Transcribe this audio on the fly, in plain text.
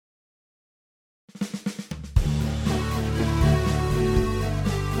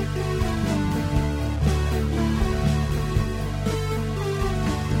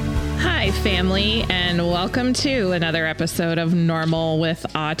family, and welcome to another episode of Normal with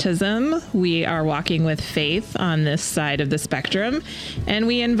Autism. We are walking with faith on this side of the spectrum, and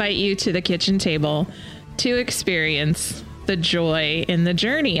we invite you to the kitchen table to experience the joy in the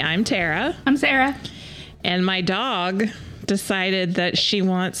journey. I'm Tara. I'm Sarah. And my dog decided that she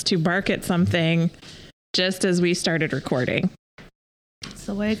wants to bark at something just as we started recording. That's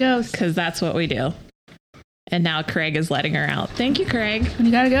the way it goes. Because that's what we do. And now Craig is letting her out. Thank you, Craig. When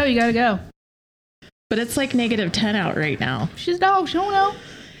you gotta go, you gotta go. But it's like -10 out right now. She's a dog. She don't know.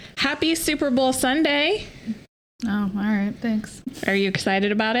 Happy Super Bowl Sunday. Oh, all right. Thanks. Are you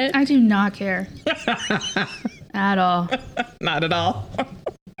excited about it? I do not care. At all. Not at all.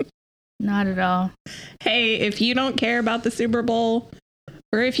 Not at all. Hey, if you don't care about the Super Bowl,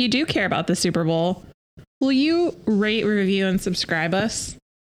 or if you do care about the Super Bowl, will you rate, review, and subscribe us?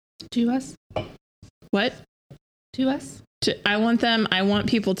 To us? What? To us? I want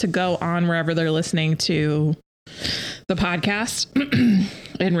people to go on wherever they're listening to the podcast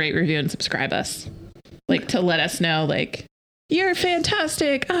and rate, review, and subscribe us. Like, to let us know, like, you're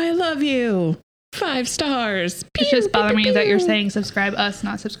fantastic. I love you. 5 stars. It's just bothering me that you're saying subscribe us,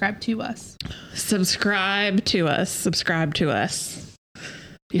 not subscribe to us. Subscribe to us. Subscribe to us.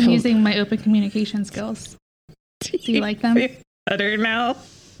 I'm using my open communication skills. Do you like them? Better now.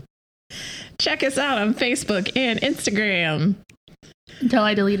 Check us out on Facebook and Instagram. Until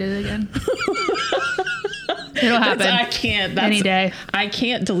I delete it again. It'll happen. I can't. Any day. I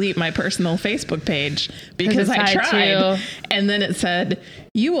can't delete my personal Facebook page because I tried. And then it said,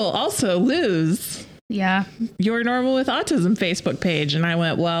 you will also lose your Normal with Autism Facebook page. And I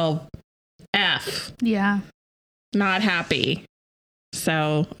went, well, F. Yeah. Not happy.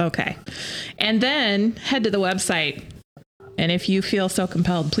 So, okay. And then head to the website. And if you feel so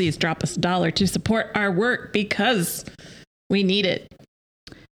compelled, please drop us $1 to support our work because we need it.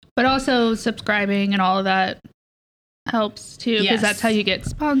 But also subscribing and all of that helps too, because that's how you get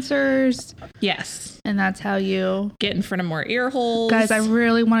sponsors. Yes. And that's how you get in front of more ear holes. Guys, I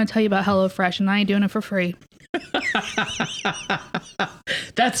really want to tell you about HelloFresh, and I ain't doing it for free.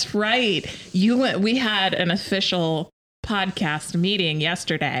 That's right. We had an official podcast meeting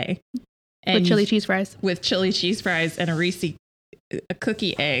yesterday. With chili cheese fries. With chili cheese fries and a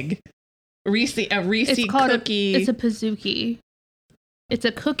cookie egg. A Reese it's cookie. It's a Pizookie. It's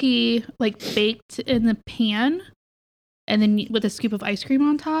a cookie like baked in the pan and then with a scoop of ice cream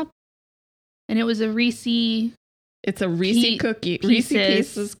on top. And it was a Reese. It's a Reese cookie. Reese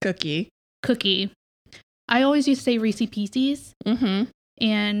Pieces cookie. Cookie. I always used to say Reese Pieces. Mm-hmm.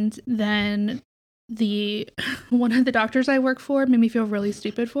 And then one of the doctors I work for made me feel really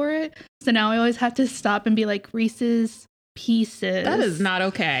stupid for it. So now I always have to stop and be like, Reese's Pieces. That is not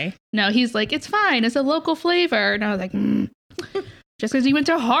okay. No, he's like, it's fine. It's a local flavor. And I was like, just because you went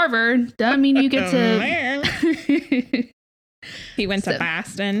to Harvard doesn't mean you get to. He went to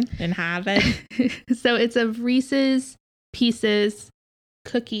Boston and Harvard. So it's a Reese's Pieces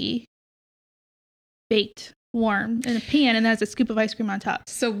cookie baked warm in a pan, and that's a scoop of ice cream on top.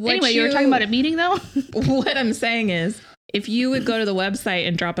 So you were talking about a meeting though? What I'm saying is, if you would go to the website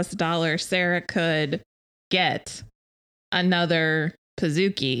and drop us $1, Sarah could get another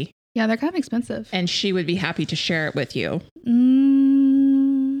Pizookie. Yeah, they're kind of expensive. And she would be happy to share it with you.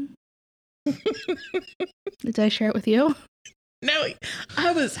 Did I share it with you? No,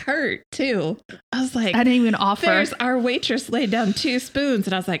 I was hurt too. I was like, I didn't even offer. Our waitress laid down 2 spoons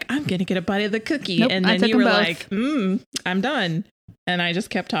and I was like, I'm going to get a bite of the cookie. Nope, and then you were like, I'm done. And I just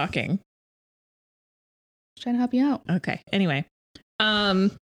kept talking. Trying to help you out. Okay. Anyway,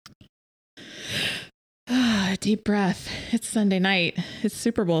 deep breath. It's Sunday night. It's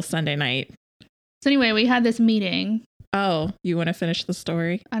Super Bowl Sunday night. So anyway, we had this meeting. Oh, you want to finish the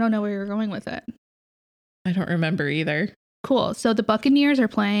story? I don't know where you're going with it. I don't remember either. Cool. So the Buccaneers are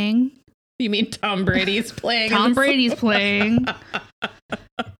playing. You mean Tom Brady's playing? Tom Brady's playing.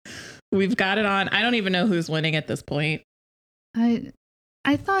 We've got it on. I don't even know who's winning at this point. I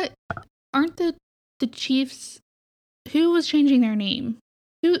thought, aren't the Chiefs, who was changing their name?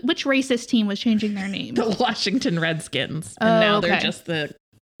 Which racist team was changing their name? The Washington Redskins. And now they're just the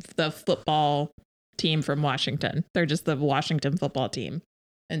football team from Washington. They're just the Washington football team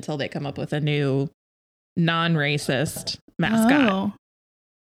until they come up with a new non-racist mascot. Oh.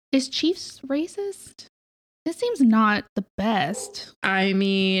 Is Chiefs racist? This seems not the best. I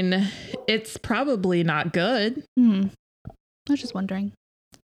mean, it's probably not good. I was just wondering.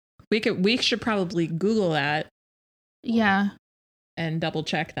 We should probably Google that. Yeah. And double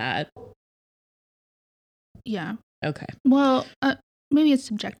check that. Yeah. Okay. Well, maybe it's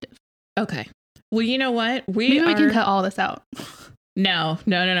subjective. Okay. Well, you know what? Maybe we can cut all this out. No.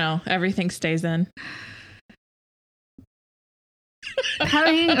 Everything stays in.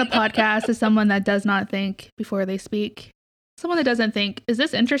 Having a podcast is someone that does not think before they speak. Someone that doesn't think, is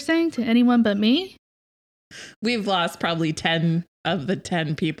this interesting to anyone but me? We've lost probably 10 of the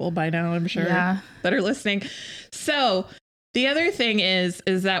 10 people by now, I'm sure, that are listening. So the other thing is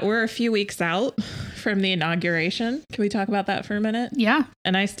that we're a few weeks out from the inauguration. Can we talk about that for a minute? Yeah.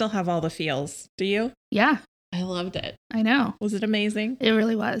 And I still have all the feels. Do you? Yeah. I loved it. I know. Was it amazing? It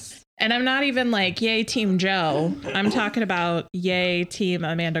really was. And I'm not even like, yay, Team Joe. I'm talking about yay, Team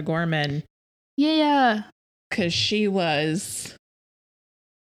Amanda Gorman. Yeah. Because she was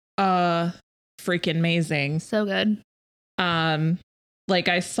freaking amazing. So good. Like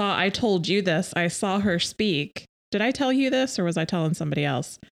I told you this. I saw her speak. Did I tell you this or was I telling somebody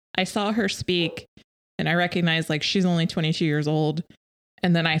else? I saw her speak and I recognized like she's only 22 years old.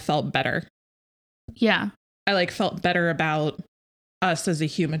 And then I felt better. Yeah. I like felt better about us as a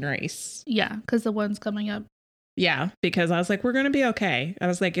human race. Yeah. Because the ones coming up. Yeah. Because I was like, we're going to be okay. I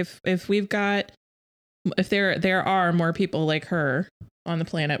was like, if there are more people like her on the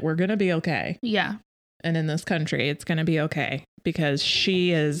planet, we're going to be okay. Yeah. And in this country, it's going to be okay because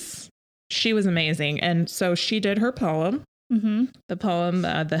she was amazing. And so she did her poem, the poem,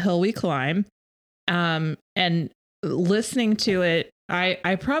 The Hill We Climb. And listening to it,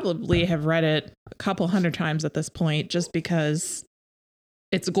 I probably have read it a couple hundred times at this point, just because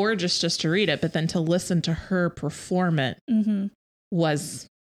it's gorgeous just to read it. But then to listen to her perform it was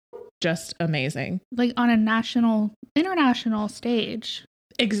just amazing. Like on a international stage.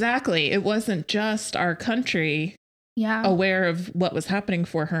 Exactly. It wasn't just our country aware of what was happening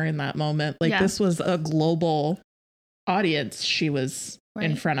for her in that moment. Like this was a global audience she was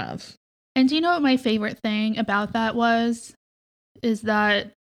in front of. And do you know what my favorite thing about that was? Is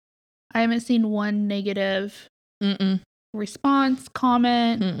that I haven't seen one negative response,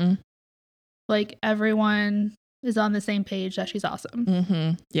 comment. Like everyone is on the same page that she's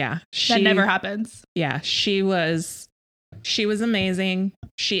awesome. Yeah. That never happens. Yeah. She was amazing.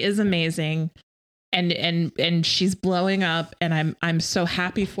 She is amazing. And she's blowing up and I'm so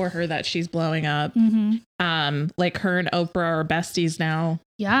happy for her that she's blowing up. Like her and Oprah are besties now.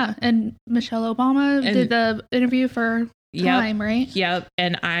 Yeah. And Michelle Obama did the interview for Time, right? Yep.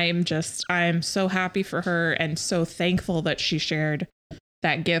 And I'm so happy for her and so thankful that she shared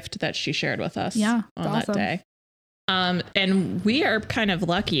that gift that she shared with us on that day. And we are kind of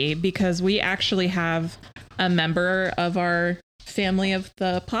lucky because we actually have a member of our family of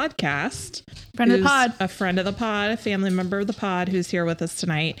the podcast, a friend of the pod, a family member of the pod who's here with us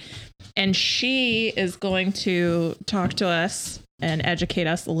tonight. And she is going to talk to us and educate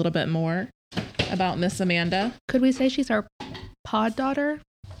us a little bit more about Miss Amanda. Could we say she's our pod daughter?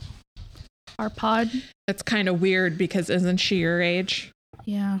 Our pod? It's kind of weird because isn't she your age?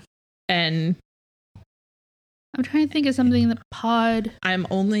 Yeah. And I'm trying to think of something that pod. I'm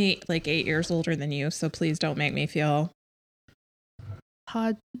only like 8 years older than you, so please don't make me feel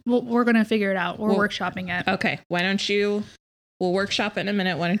pod. Well, we're going to figure it out. We're workshopping it. Okay. We'll workshop it in a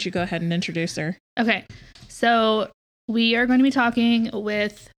minute. Why don't you go ahead and introduce her? Okay. So we are going to be talking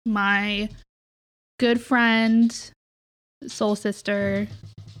with my good friend, soul sister,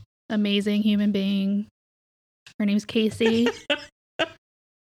 amazing human being. Her name's Casey.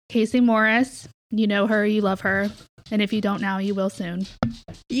 Casey Morris. You know her, you love her. And if you don't now, you will soon.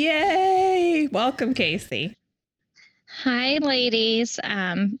 Yay! Welcome, Casey. Hi, ladies.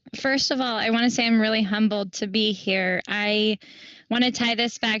 First of all, I want to say I'm really humbled to be here. I want to tie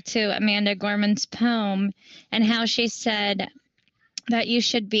this back to Amanda Gorman's poem and how she said that you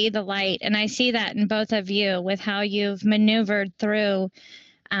should be the light. And I see that in both of you with how you've maneuvered through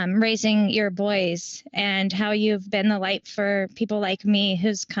raising your boys and how you've been the light for people like me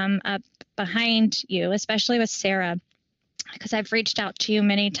who's come up behind you, especially with Sarah, because I've reached out to you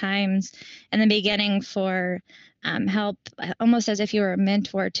many times in the beginning for help, almost as if you were a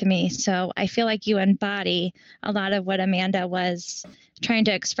mentor to me. So I feel like you embody a lot of what Amanda was trying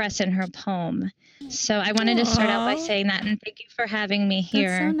to express in her poem. So I wanted to start out by saying that, and thank you for having me here.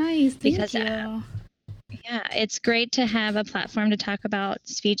 That's so nice. Thank you. Yeah, it's great to have a platform to talk about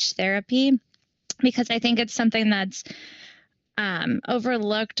speech therapy because I think it's something that's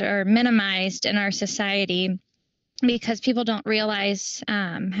overlooked or minimized in our society because people don't realize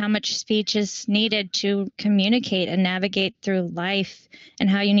how much speech is needed to communicate and navigate through life and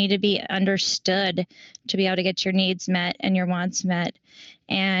how you need to be understood to be able to get your needs met and your wants met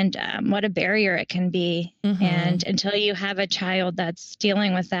and what a barrier it can be. And until you have a child that's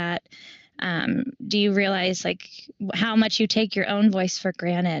dealing with that, do you realize like how much you take your own voice for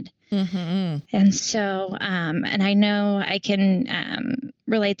granted? Mm-hmm. And so, and I know I can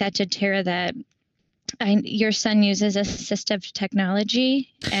relate that to Tara, that your son uses assistive technology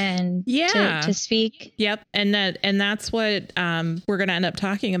and to speak. Yep. And that's what we're going to end up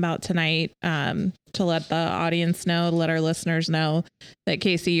talking about tonight, to let the audience know, to let our listeners know that,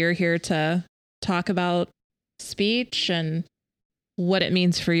 Casey, you're here to talk about speech and what it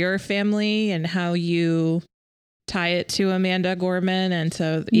means for your family and how you tie it to Amanda Gorman and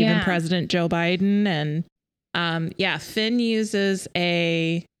to even President Joe Biden. And Finn uses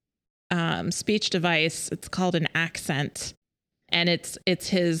a speech device. It's called an accent, and it's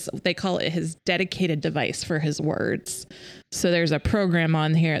they call it his dedicated device for his words. So there's a program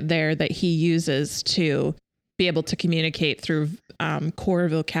on there that he uses to be able to communicate through core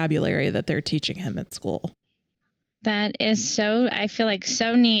vocabulary that they're teaching him at school. That is I feel like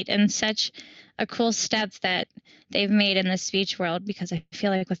so neat and such a cool step that they've made in the speech world, because I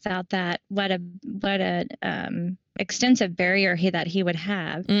feel like without that, what a extensive barrier that he would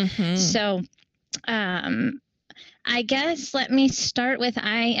have. Mm-hmm. So, I guess let me start with,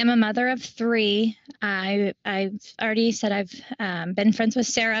 I am a mother of 3. I've already said I've been friends with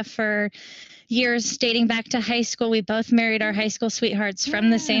Sarah for years, dating back to high school. We both married our high school sweethearts from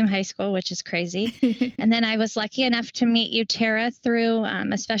the same high school, which is crazy. And then I was lucky enough to meet you, Tara, through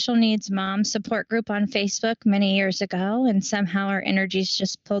a special needs mom support group on Facebook many years ago. And somehow our energies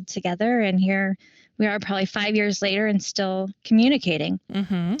just pulled together. And here we are probably 5 years later and still communicating.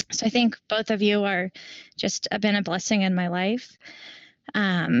 Mm-hmm. So I think both of you are just been a blessing in my life.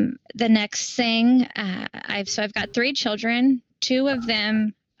 The next thing, I've got 3 children. 2 of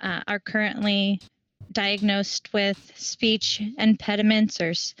them are currently diagnosed with speech impediments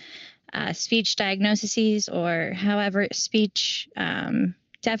or speech diagnoses, or however speech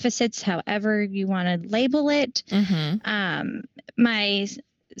deficits, however you want to label it. Mm-hmm. My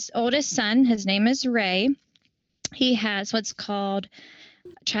oldest son, his name is Ray. He has what's called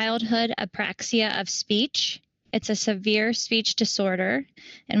childhood apraxia of speech. It's a severe speech disorder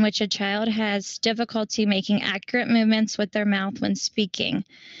in which a child has difficulty making accurate movements with their mouth when speaking.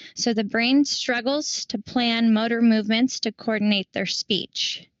 So the brain struggles to plan motor movements to coordinate their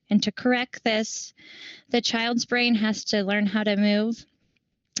speech. And to correct this, the child's brain has to learn how to move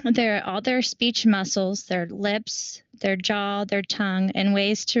all their speech muscles, their lips, their jaw, their tongue, in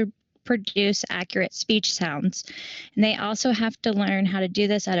ways to produce accurate speech sounds. And they also have to learn how to do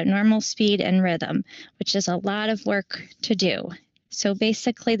this at a normal speed and rhythm, which is a lot of work to do. So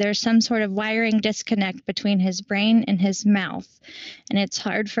basically, there's some sort of wiring disconnect between his brain and his mouth, and it's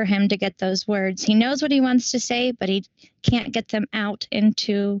hard for him to get those words. He knows what he wants to say, but he can't get them out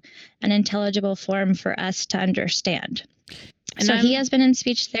into an intelligible form for us to understand. And so he has been in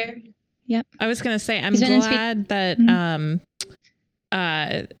speech therapy. Yep. I was going to say, I'm glad that,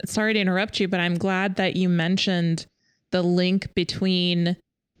 sorry to interrupt you, but I'm glad that you mentioned the link between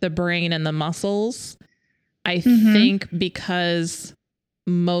the brain and the muscles. I think because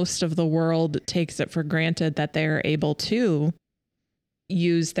most of the world takes it for granted that they're able to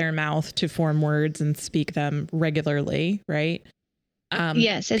use their mouth to form words and speak them regularly, right?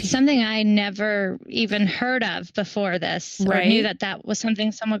 Yes, it's something I never even heard of before this, or knew that was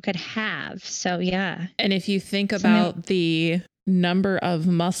something someone could have. So, yeah. And if you think about the number of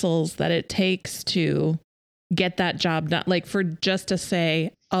muscles that it takes to get that job done, like for just to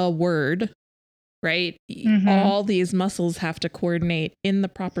say a word, right? All these muscles have to coordinate in the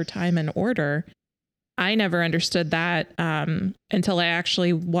proper time and order. I never understood that until I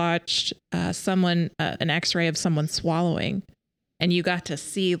actually watched an x-ray of someone swallowing. And you got to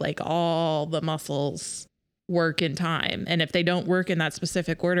see like all the muscles work in time. And if they don't work in that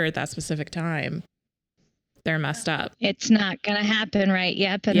specific order at that specific time, they're messed up. It's not going to happen, right?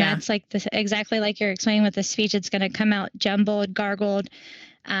 Yep. And that's like exactly like you're explaining with the speech. It's going to come out jumbled, gargled.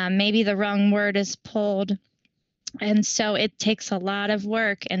 Maybe the wrong word is pulled. And so it takes a lot of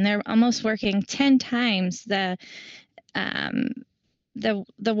work, and they're almost working 10 times the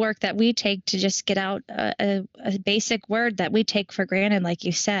work that we take to just get out a basic word that we take for granted, like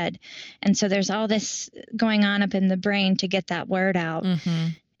you said. And so there's all this going on up in the brain to get that word out.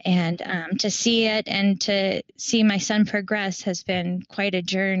 And to see it and to see my son progress has been quite a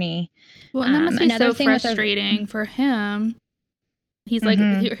journey. Well, and that must be so frustrating for him. He's like,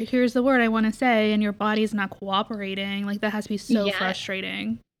 here's the word I want to say, and your body's not cooperating. Like, that has to be so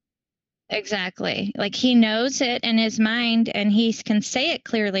frustrating. Exactly. Like, he knows it in his mind, and he can say it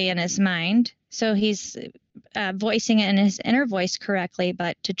clearly in his mind. So he's voicing it in his inner voice correctly,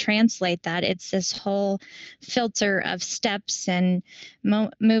 but to translate that, it's this whole filter of steps and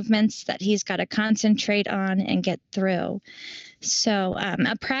movements that he's got to concentrate on and get through. So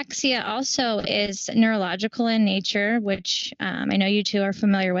apraxia also is neurological in nature, which I know you two are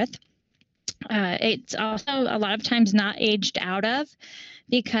familiar with. It's also a lot of times not aged out of,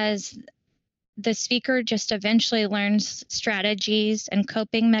 because the speaker just eventually learns strategies and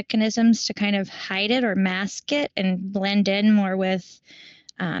coping mechanisms to kind of hide it or mask it and blend in more with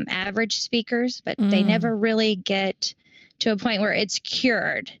average speakers, but they never really get to a point where it's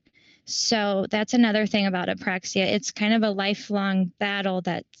cured. So that's another thing about apraxia. It's kind of a lifelong battle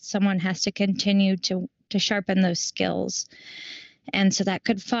that someone has to continue to sharpen those skills. And so that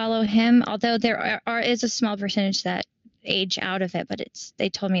could follow him, although there is a small percentage that age out of it, but they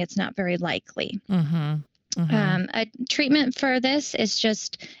told me it's not very likely. A treatment for this is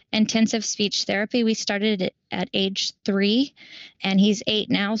just intensive speech therapy. We started it at age 3, and he's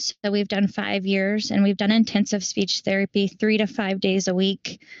 8 now, so we've done 5 years, and we've done intensive speech therapy 3 to 5 days a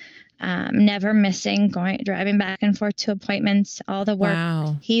week, never missing, driving back and forth to appointments. All the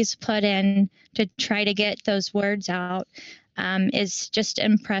work he's put in to try to get those words out is just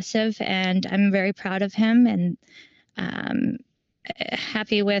impressive, and I'm very proud of him, and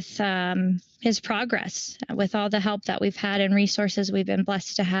happy with his progress. With all the help that we've had and resources, we've been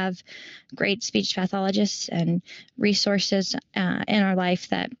blessed to have great speech pathologists and resources in our life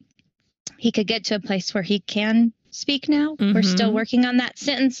that he could get to a place where he can speak now. We're still working on that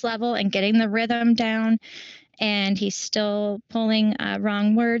sentence level and getting the rhythm down, and he's still pulling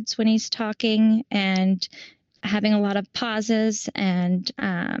wrong words when he's talking and having a lot of pauses, and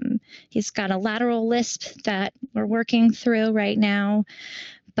he's got a lateral lisp that we're working through right now,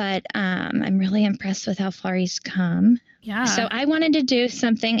 but I'm really impressed with how far he's come. Yeah. So I wanted to do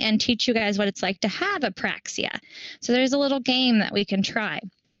something and teach you guys what it's like to have apraxia. So there's a little game that we can try.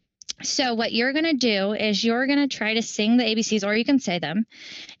 So what you're going to do is you're going to try to sing the ABCs, or you can say them,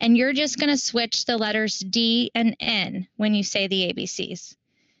 and you're just going to switch the letters D and N when you say the ABCs.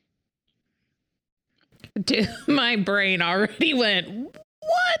 Dude, my brain already went,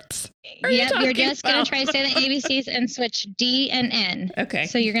 what? You're just going to try to say the ABCs and switch D and N. Okay.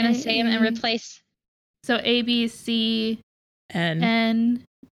 So you're going to say them and replace. So A, B, C, N,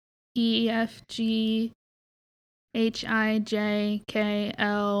 E, F, G, H, I, J, K,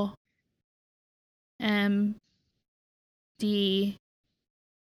 L, M, D.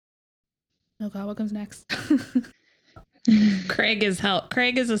 Oh God, what comes next? Craig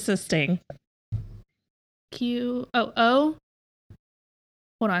is assisting. Q, O.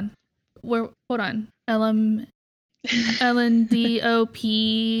 Hold on. Hold on. L, M, D, O,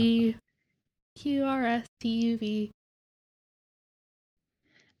 P, Q, R, S, T, U, V,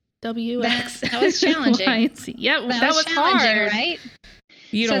 W, X. That was challenging. Y, C. Yep, that was hard. Right?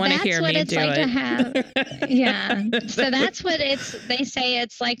 You don't want to hear me do it. To have, yeah. So that's what they say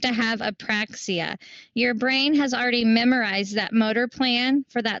it's like to have apraxia. Your brain has already memorized that motor plan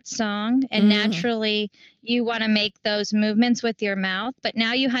for that song, and naturally you want to make those movements with your mouth, but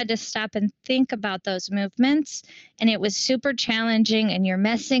now you had to stop and think about those movements, and it was super challenging, and you're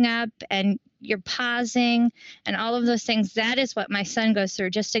messing up and you're pausing and all of those things. That is what my son goes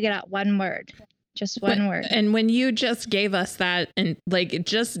through just to get out one word. Just one word. And when you just gave us that, and like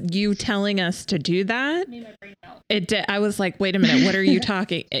just you telling us to do that, it did. I was like, wait a minute, what are you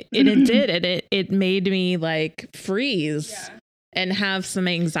talking? It did. It made me like freeze and have some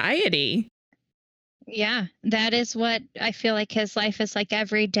anxiety. Yeah, that is what I feel like his life is like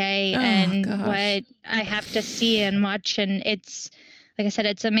every day, and what I have to see and watch. And it's, like I said,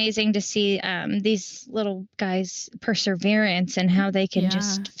 it's amazing to see these little guys' perseverance and how they can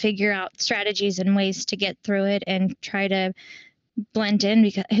just figure out strategies and ways to get through it and try to blend in,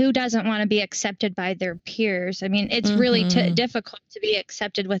 because who doesn't want to be accepted by their peers? I mean, it's really difficult to be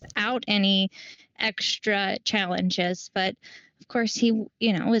accepted without any extra challenges. But of course, he,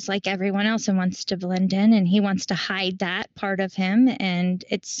 is like everyone else and wants to blend in, and he wants to hide that part of him. And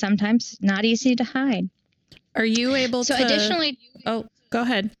it's sometimes not easy to hide. Are you able to? Additionally, oh, go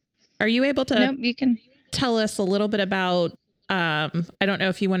ahead. Are you able to? Nope, you can tell us a little bit about. I don't know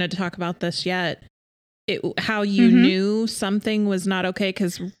if you wanted to talk about this yet. How you knew something was not okay,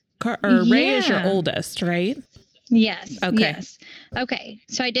 because Ray is your oldest, right? Yes. Okay. Yes. Okay.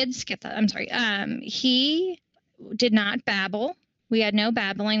 So I did skip that. I'm sorry. He did not babble. We had no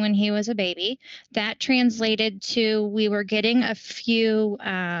babbling when he was a baby. That translated to we were getting a few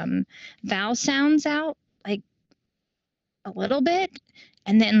vowel sounds out, like a little bit,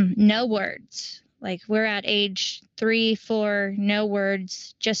 and then no words. Like we're at age 3, 4, no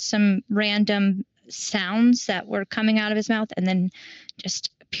words, just some random sounds that were coming out of his mouth, and then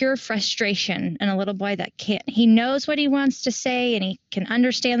just pure frustration. And a little boy that he knows what he wants to say, and he can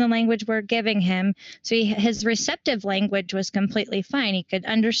understand the language we're giving him. So his receptive language was completely fine. He could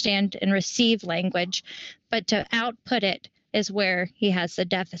understand and receive language, but to output it is where he has the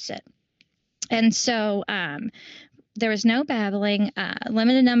deficit. And so there was no babbling,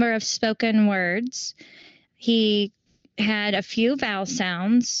 limited number of spoken words. He had a few vowel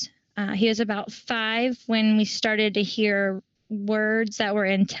sounds. He was about 5 when we started to hear words that were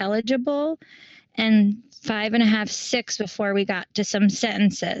intelligible, and 5.5, 6 before we got to some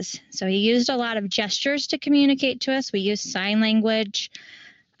sentences. So he used a lot of gestures to communicate to us. We used sign language.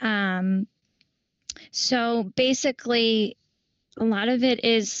 So basically, a lot of it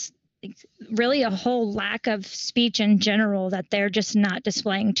is really a whole lack of speech in general that they're just not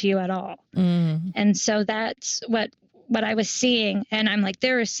displaying to you at all. And so that's what I was seeing. And I'm like,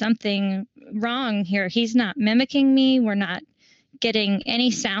 there is something wrong here. He's not mimicking me. We're not getting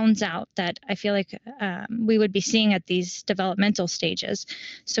any sounds out that I feel like we would be seeing at these developmental stages.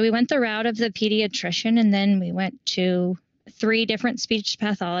 So we went the route of the pediatrician, and then we went to 3 different speech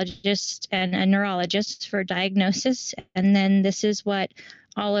pathologists and a neurologist for diagnosis. And then this is what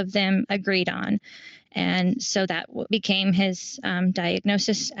all of them agreed on. And so that became his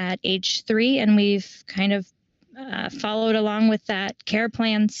diagnosis at age 3. And we've kind of followed along with that care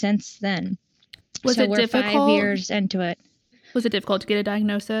plan since then. Was it difficult? 5 years into it. Was it difficult to get a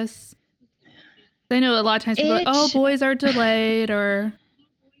diagnosis? I know a lot of times people are like, oh, boys are delayed, or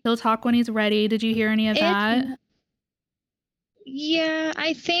he'll talk when he's ready. Did you hear any of that? Yeah,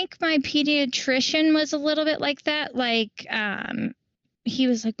 I think my pediatrician was a little bit like that. Like, he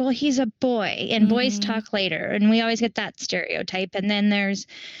was like, well, he's a boy, and boys talk later. And we always get that stereotype. And then there's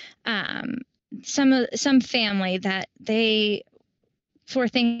some family that they, for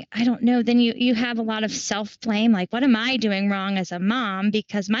thing, I don't know, then you have a lot of self-blame. Like, what am I doing wrong as a mom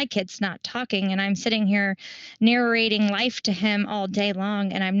because my kid's not talking, and I'm sitting here narrating life to him all day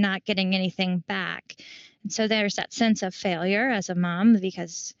long, and I'm not getting anything back. And so there's that sense of failure as a mom,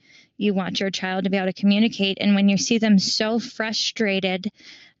 because you want your child to be able to communicate. And when you see them so frustrated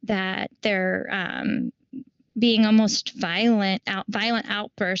that they're being almost violent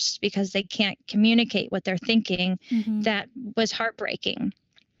outbursts because they can't communicate what they're thinking, that was heartbreaking.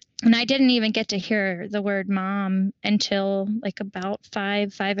 And I didn't even get to hear the word mom until like about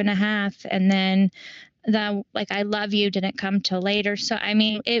 5.5. And then the like I love you didn't come till later. So I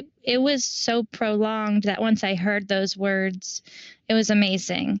mean, it was so prolonged that once I heard those words, it was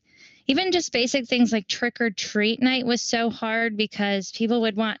amazing. Even just basic things like trick or treat night was so hard because people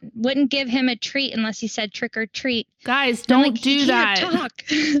wouldn't give him a treat unless he said trick or treat. Guys, don't do that. Talk.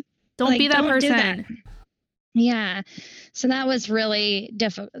 Don't be that person. That. Yeah. So that was really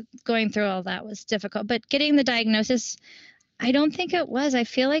difficult. Going through all that was difficult. But getting the diagnosis, I don't think it was. I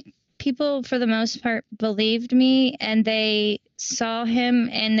feel like people, for the most part, believed me, and they saw him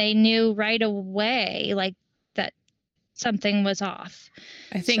and they knew right away, like, that something was off.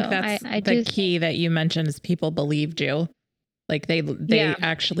 I think that's the key that you mentioned is people believed you. Like they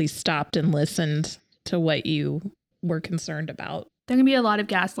actually stopped and listened to what you were concerned about. There can be a lot of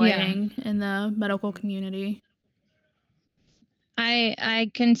gaslighting in the medical community. I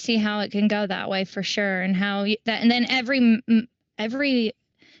can see how it can go that way for sure, and how that, and then every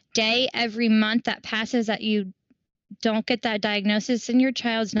day, every month that passes that you don't get that diagnosis, and your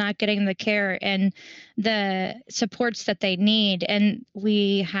child's not getting the care and the supports that they need. And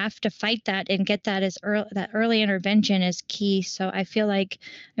we have to fight that and get that that early intervention is key. So I feel like,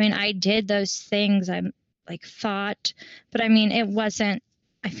 I mean, I did those things. I'm like fought, but I mean,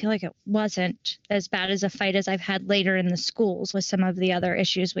 I feel like it wasn't as bad as a fight as I've had later in the schools with some of the other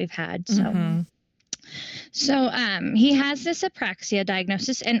issues we've had. So. So he has this apraxia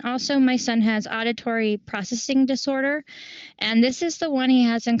diagnosis, and also my son has auditory processing disorder, and this is the one he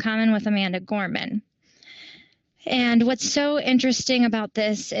has in common with Amanda Gorman. And what's so interesting about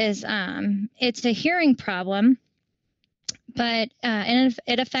this is it's a hearing problem, but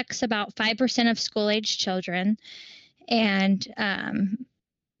it affects about 5% of school-age children, and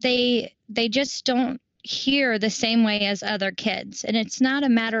they just don't hear the same way as other kids. And it's not a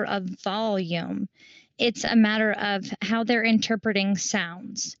matter of volume. It's a matter of how they're interpreting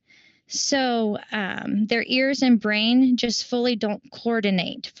sounds. So their ears and brain just fully don't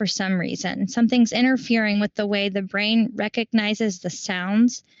coordinate for some reason. Something's interfering with the way the brain recognizes the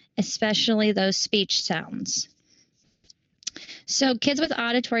sounds, especially those speech sounds. So kids with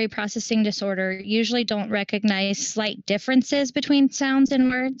auditory processing disorder usually don't recognize slight differences between sounds and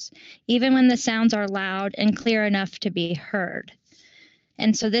words, even when the sounds are loud and clear enough to be heard.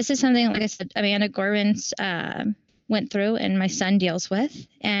 And so this is something, like I said, Amanda Gorman's went through and my son deals with.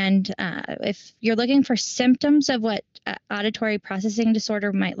 And if you're looking for symptoms of what auditory processing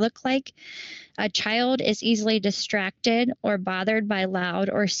disorder might look like, a child is easily distracted or bothered by loud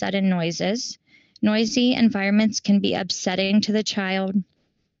or sudden noises. Noisy environments can be upsetting to the child.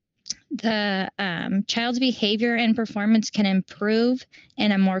 The child's behavior and performance can improve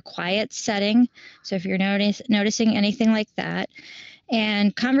in a more quiet setting. So if you're noticing anything like that,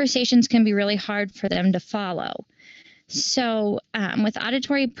 and conversations can be really hard for them to follow. So with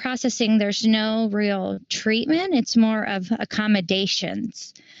auditory processing, there's no real treatment. It's more of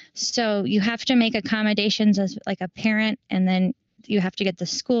accommodations. So you have to make accommodations as like a parent, and then you have to get the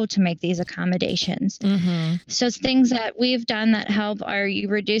school to make these accommodations. Mm-hmm. So things that we've done that help are you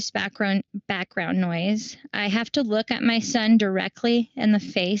reduce background noise. I have to look at my son directly in the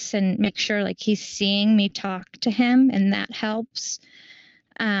face and make sure like he's seeing me talk to him, and that helps.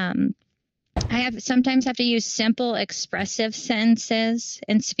 I sometimes have to use simple expressive sentences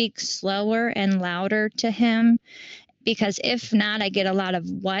and speak slower and louder to him, because if not, I get a lot of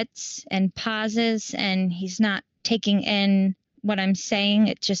whats and pauses, and he's not taking in what I'm saying.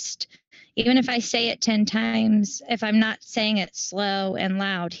 It just, even if I say it 10 times, if I'm not saying it slow and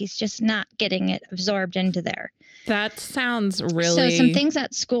loud, he's just not getting it absorbed into there. That sounds really So some things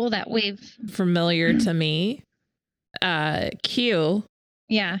at school that we've familiar to me. Q,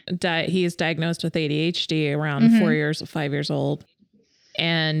 yeah, he's diagnosed with ADHD around 5 years old.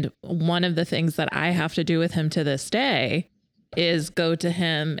 And one of the things that I have to do with him to this day is go to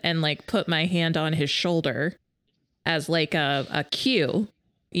him and like put my hand on his shoulder as like a cue,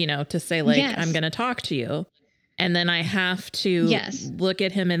 you know, to say like, Yes. I'm going to talk to you. And then I have to Yes. look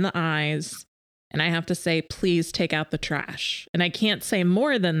at him in the eyes and I have to say, please take out the trash. And I can't say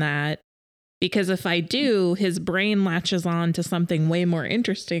more than that, because if I do, his brain latches on to something way more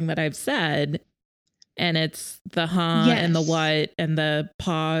interesting that I've said. And it's the and the Yes. what and the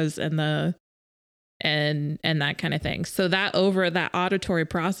pause and the and that kind of thing. So that auditory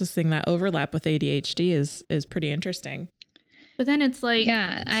processing, that overlap with ADHD is pretty interesting. But then it's like,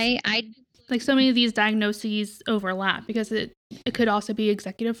 yeah, I like so many of these diagnoses overlap, because it could also be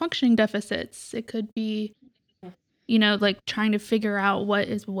executive functioning deficits. It could be, you know, like trying to figure out what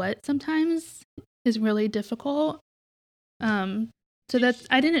is what sometimes is really difficult. So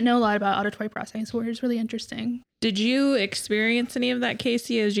I didn't know a lot about auditory processing, so it's really interesting. Did you experience any of that,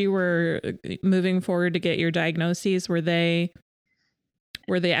 Casey, as you were moving forward to get your diagnoses? Were the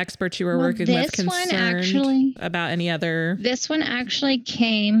experts you were working with concerned about any other? This one actually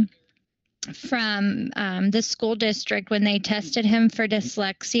came from the school district when they tested him for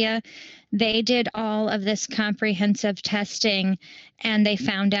dyslexia. They did all of this comprehensive testing, and they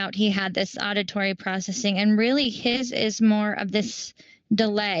found out he had this auditory processing, and really his is more of this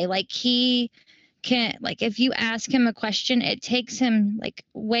delay. Like he can't, like if you ask him a question, it takes him like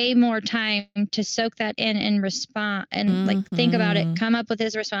way more time to soak that in and respond and like think about it, come up with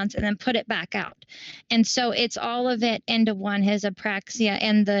his response, and then put it back out. And so it's all of it into one, his apraxia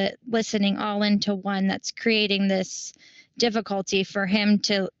and the listening all into one, that's creating this difficulty for him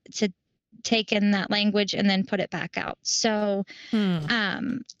to take in that language and then put it back out. So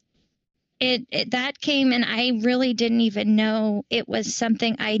that came, and I really didn't even know it was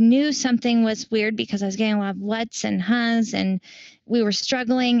something. I knew something was weird because I was getting a lot of whats and huhs, and we were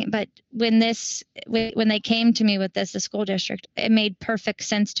struggling. But when they came to me with this, the school district, it made perfect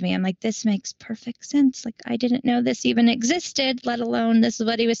sense to me. I'm like, this makes perfect sense. Like I didn't know this even existed, let alone this is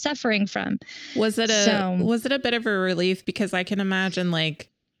what he was suffering from. Was it a bit of a relief? Because I can imagine, like,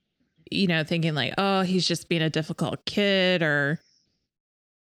 you know, thinking like, oh, he's just being a difficult kid, or.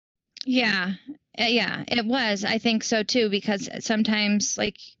 Yeah, it was. I think so too, because sometimes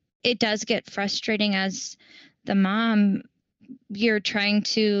like it does get frustrating as the mom. You're trying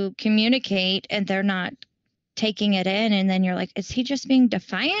to communicate and they're not taking it in, and then you're like, is he just being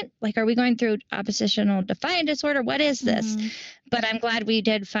defiant? Like, are we going through oppositional defiant disorder? What is this? But I'm glad we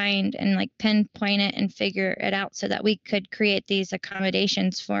did find and like pinpoint it and figure it out so that we could create these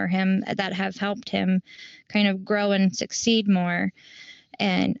accommodations for him that have helped him kind of grow and succeed more.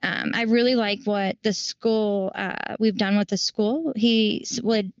 And I really like what the school, we've done with the school. He's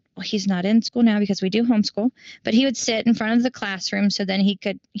not in school now because we do homeschool, but he would sit in front of the classroom so then he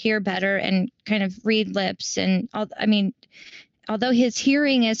could hear better and kind of read lips. And although his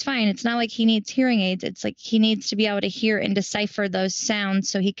hearing is fine, it's not like he needs hearing aids. It's like he needs to be able to hear and decipher those sounds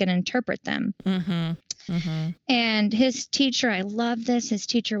so he can interpret them. And his teacher, I love this. His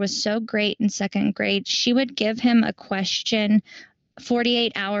teacher was so great in second grade. She would give him a question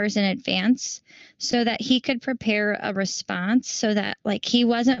 48 hours in advance so that he could prepare a response, so that like he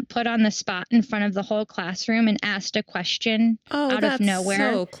wasn't put on the spot in front of the whole classroom and asked a question out of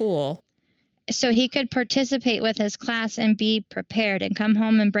nowhere. So cool. So he could participate with his class and be prepared and come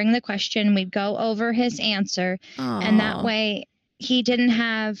home and bring the question. We'd go over his answer. And that way he didn't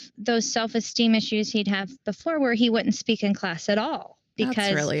have those self-esteem issues he'd have before where he wouldn't speak in class at all. Because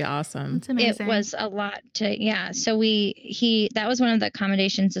that's really awesome. That's amazing. It was a lot to, yeah. So that was one of the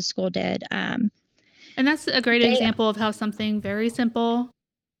accommodations the school did. And that's a great example of how something very simple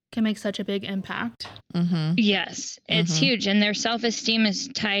can make such a big impact. Mm-hmm. Yes, it's huge. And their self-esteem is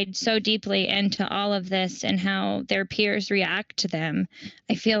tied so deeply into all of this and how their peers react to them.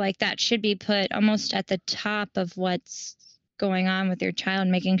 I feel like that should be put almost at the top of what's going on with your child,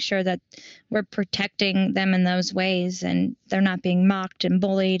 making sure that we're protecting them in those ways and they're not being mocked and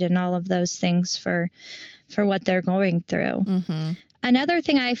bullied and all of those things for what they're going through. Mm-hmm. Another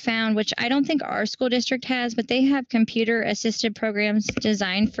thing I found, which I don't think our school district has, but they have computer assisted programs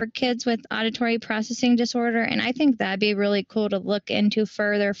designed for kids with auditory processing disorder. And I think that'd be really cool to look into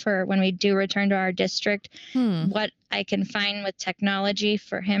further for when we do return to our district, what I can find with technology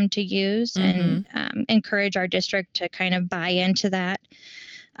for him to use and encourage our district to kind of buy into that.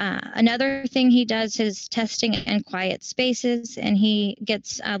 Another thing he does is testing in quiet spaces, and he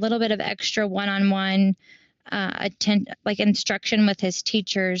gets a little bit of extra one-on-one instruction with his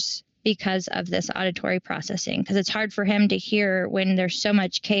teachers because of this auditory processing, because it's hard for him to hear when there's so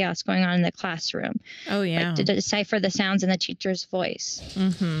much chaos going on in the classroom. Oh yeah. Like to decipher the sounds in the teacher's voice.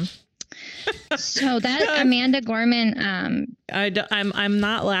 Mm-hmm. So that Amanda Gorman, I'm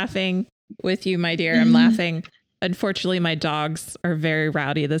not laughing with you, my dear. I'm laughing. Unfortunately, my dogs are very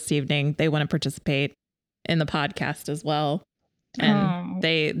rowdy this evening. They want to participate in the podcast as well. And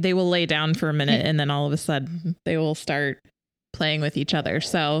they will lay down for a minute and then all of a sudden they will start playing with each other.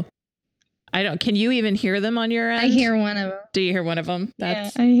 So can you even hear them on your end? I hear one of them. Do you hear one of them? Yeah,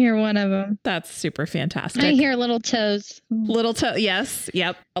 I hear one of them. That's super fantastic. I hear little toes. Yes.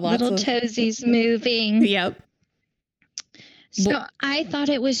 Yep. Little toesies moving. Yep. So I thought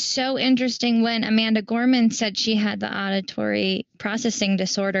it was so interesting when Amanda Gorman said she had the auditory processing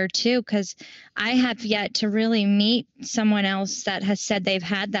disorder too, because I have yet to really meet someone else that has said they've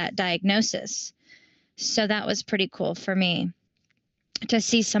had that diagnosis. So that was pretty cool for me to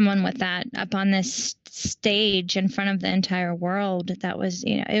see someone with that up on this stage in front of the entire world. That was,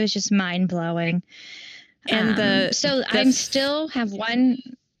 it was just mind blowing. And I still have one.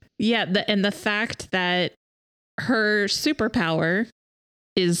 Yeah. And the fact that her superpower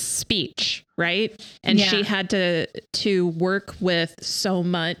is speech, right? And she had to work with so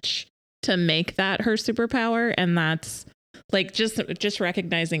much to make that her superpower. And that's like, just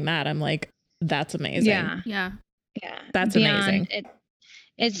recognizing that, I'm like, that's amazing. Yeah. That's amazing.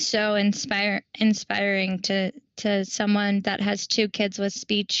 It's so inspiring to someone that has 2 kids with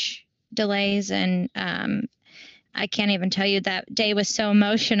speech delays. And I can't even tell you that day was so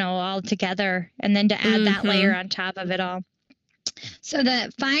emotional all together. And then to add that layer on top of it all. So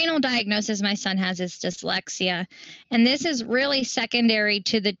the final diagnosis my son has is dyslexia. And this is really secondary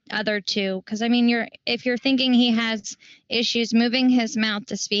to the other 2. Because, I mean, if you're thinking he has issues moving his mouth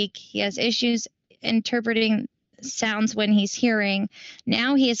to speak, he has issues interpreting sounds when he's hearing.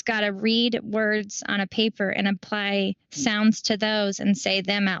 Now he's got to read words on a paper and apply sounds to those and say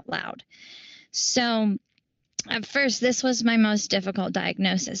them out loud. So at first, this was my most difficult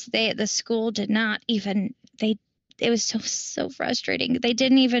diagnosis. The school did not even, it was so frustrating. They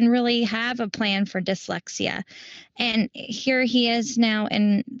didn't even really have a plan for dyslexia. And here he is now,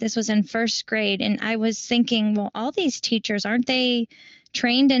 and this was in 1st grade. And I was thinking, well, all these teachers, aren't they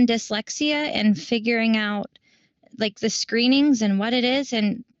trained in dyslexia and figuring out like the screenings and what it is?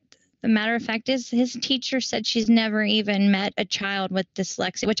 And the matter of fact is his teacher said she's never even met a child with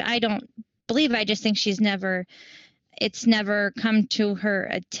dyslexia, which I don't believe. I just think it's never come to her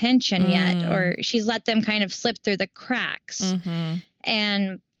attention yet, or she's let them kind of slip through the cracks.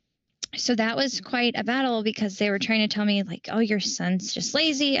 And so that was quite a battle, because they were trying to tell me like, oh, your son's just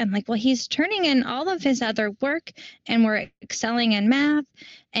lazy. I'm like, well, he's turning in all of his other work and we're excelling in math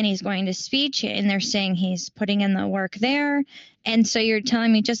and he's going to speech, and they're saying he's putting in the work there. And so you're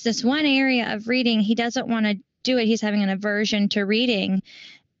telling me just this one area of reading, he doesn't want to do it. He's having an aversion to reading.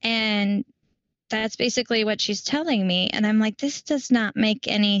 And that's basically what she's telling me. And I'm like, this does not make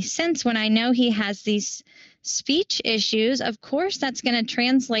any sense when I know he has these speech issues. Of course, that's going to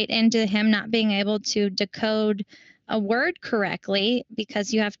translate into him not being able to decode a word correctly,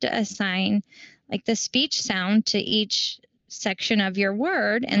 because you have to assign like the speech sound to each section of your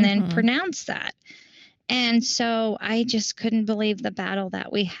word and then pronounce that. And so I just couldn't believe the battle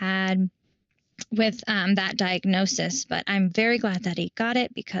that we had with that diagnosis. But I'm very glad that he got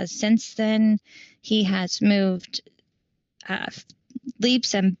it, because since then he has moved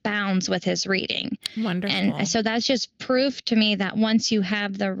leaps and bounds with his reading. Wonderful. And so that's just proof to me that once you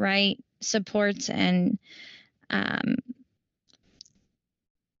have the right supports and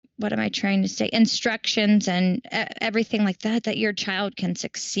what am I trying to say? Instructions and everything like that, that your child can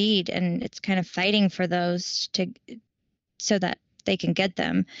succeed. And it's kind of fighting for those so that they can get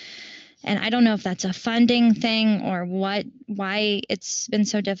them. And I don't know if that's a funding thing or why it's been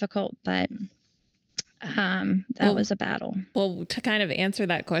so difficult, but that was a battle. Well, to kind of answer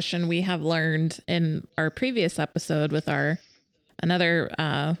that question, we have learned in our previous episode with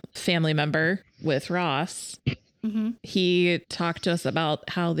another family member with Ross. Mm-hmm. He talked to us about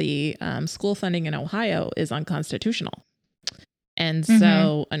how the school funding in Ohio is unconstitutional. And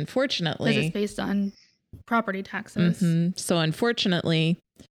so, unfortunately... Because it's based on property taxes. So, unfortunately,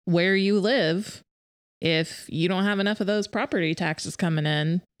 where you live, if you don't have enough of those property taxes coming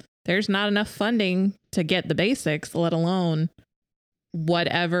in, there's not enough funding to get the basics, let alone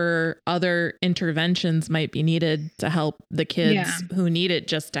whatever other interventions might be needed to help the kids who need it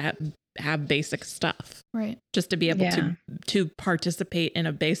just to have basic stuff. Right. Just to be able to participate in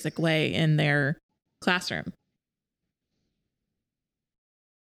a basic way in their classroom.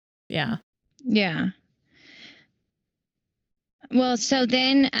 Yeah. Yeah. Well, so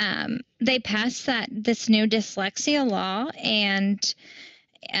then they passed this new dyslexia law and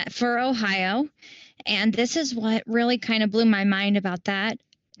for Ohio. And this is what really kind of blew my mind about that.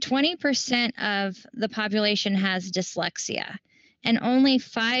 20% of the population has dyslexia, and only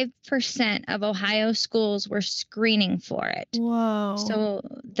 5% of Ohio schools were screening for it. Whoa. So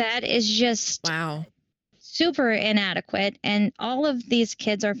that is just super inadequate. And all of these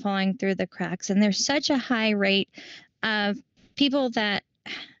kids are falling through the cracks. And there's such a high rate of people that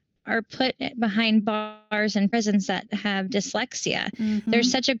are put behind bars and prisons that have dyslexia.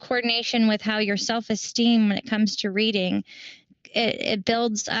 There's such a coordination with how your self-esteem when it comes to reading, it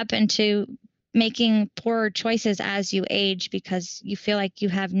builds up into making poorer choices as you age, because you feel like you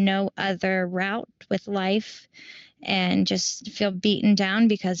have no other route with life and just feel beaten down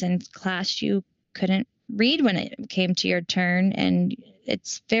because in class you couldn't read when it came to your turn. And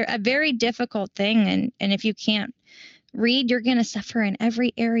it's a very difficult thing. And if you can't read, you're going to suffer in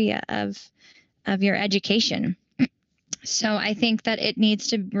every area of your education. So I think that it needs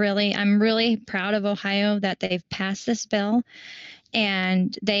to I'm really proud of Ohio that they've passed this bill,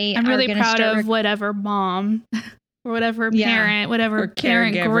 and I'm really proud of whatever mom or whatever parent, whatever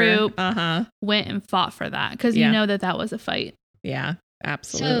parent group went and fought for that, because you know that was a fight. Yeah.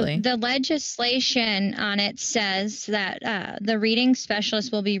 Absolutely. So the legislation on it says that the reading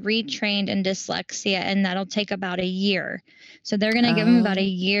specialist will be retrained in dyslexia, and that'll take about a year. So they're going to give them about a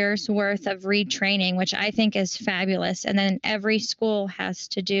year's worth of retraining, which I think is fabulous. And then every school has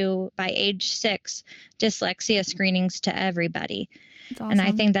to do, by age 6, dyslexia screenings to everybody. That's awesome. And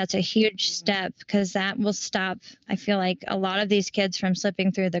I think that's a huge step, because that will stop, I feel like, a lot of these kids from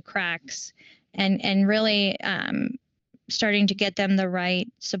slipping through the cracks and really starting to get them the right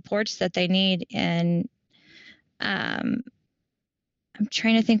supports that they need. And I'm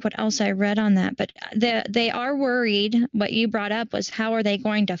trying to think what else I read on that, but they are worried. What you brought up was, how are they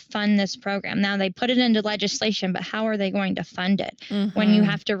going to fund this program? Now they put it into legislation, but how are they going to fund it when you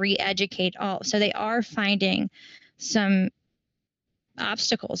have to re-educate all? So they are finding some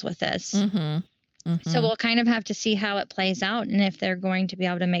obstacles with this. So we'll kind of have to see how it plays out and if they're going to be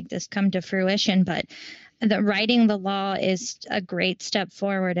able to make this come to fruition. But writing the law is a great step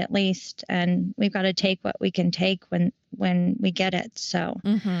forward, at least, and we've got to take what we can take when we get it. So,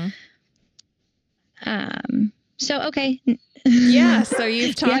 so okay. Yeah. So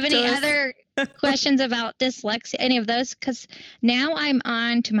you've talked. Do you have any other questions about dyslexia? Any of those? Because now I'm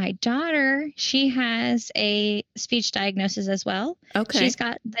on to my daughter. She has a speech diagnosis as well. Okay. She's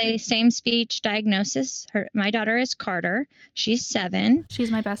got the same speech diagnosis. My daughter is Carter. She's 7. She's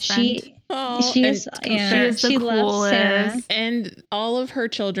my best friend. She is the coolest. Sarah. And all of her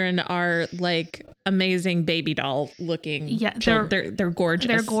children are like amazing baby doll looking. Yeah, they're gorgeous.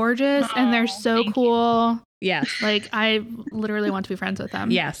 They're gorgeous and they're so cool. Yes. Like, I literally want to be friends with them.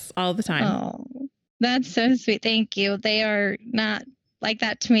 Yes, all the time. Oh, that's so sweet. Thank you. They are not like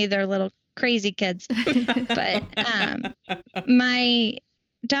that to me. They're little crazy kids. But my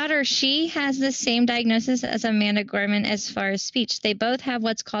daughter, she has the same diagnosis as Amanda Gorman as far as speech. They both have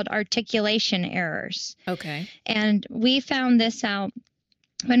what's called articulation errors. Okay. And we found this out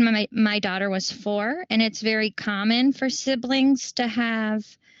when my daughter was 4, and it's very common for siblings to have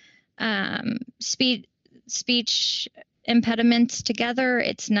speech impediments together.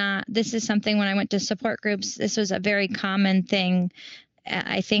 This is something when I went to support groups, this was a very common thing.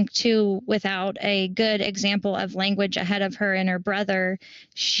 I think too, without a good example of language ahead of her and her brother,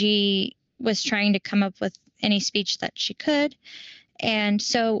 she was trying to come up with any speech that she could. And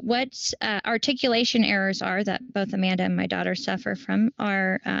so what articulation errors are that both Amanda and my daughter suffer from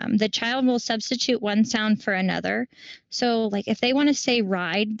are the child will substitute one sound for another. So like if they want to say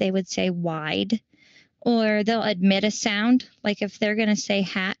ride, they would say wide, or they'll omit a sound. Like if they're going to say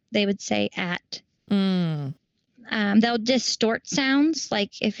hat, they would say at. They'll distort sounds.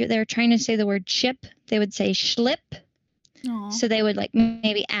 Like if they're trying to say the word chip, they would say schlip. Aw. So they would like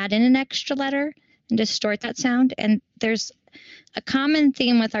maybe add in an extra letter and distort that sound. And there's a common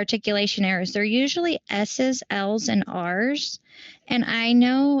theme with articulation errors. They're usually S's, L's, and R's. And I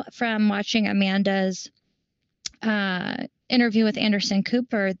know from watching Amanda's interview with Anderson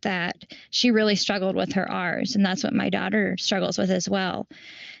Cooper that she really struggled with her R's. And that's what my daughter struggles with as well.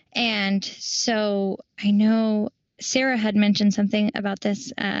 And so I know Sarah had mentioned something about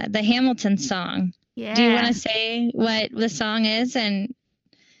this, the Hamilton song. Yeah. Do you want to say what the song is? And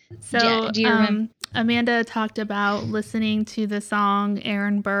So, do you remember? Amanda talked about listening to the song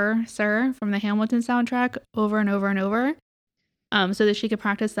Aaron Burr, Sir, from the Hamilton soundtrack over and over and over, so that she could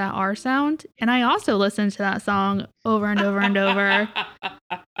practice that R sound. And I also listened to that song over and over and over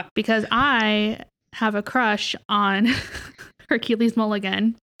because I have a crush on Hercules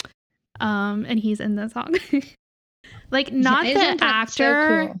Mulligan, and he's in the song. Like, not the Isn't that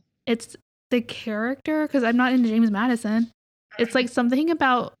actor, so cool? it's the character, because I'm not into James Madison. It's like something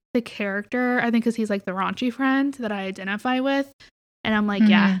about the character, I think, because he's like the raunchy friend that I identify with. And I'm like,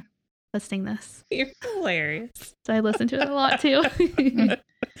 yeah, let's sing this. You're hilarious. So I listen to it a lot too.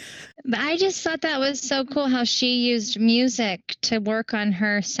 But I just thought that was so cool how she used music to work on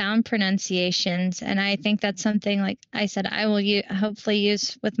her sound pronunciations. And I think that's something, like I said, I will hopefully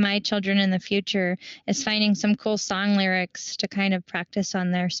use with my children in the future, is finding some cool song lyrics to kind of practice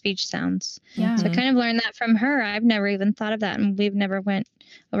on their speech sounds. Yeah. So I kind of learned that from her. I've never even thought of that. And we've never went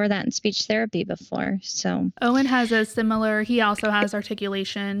over that in speech therapy before. So Owen has a similar, he also has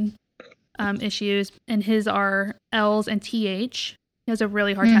articulation issues, and his are L's and TH. He has a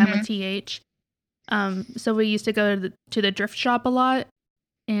really hard time with TH. So we used to go to the thrift shop a lot,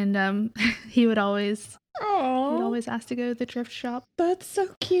 and he would always ask to go to the thrift shop. That's so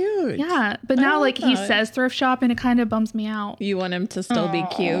cute. Yeah, but now like he says thrift shop, and it kind of bums me out. You want him to still be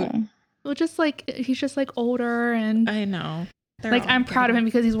cute. Well, just like he's just like older, and I know. Like I'm proud of him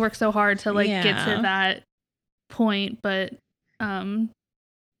because he's worked so hard to like get to that point, but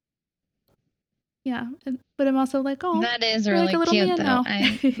yeah, but I'm also like, oh, that is you're really like a little cute, man though. now.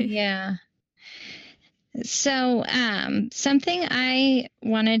 Yeah. So, something I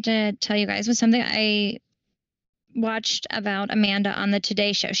wanted to tell you guys was something I watched about Amanda on the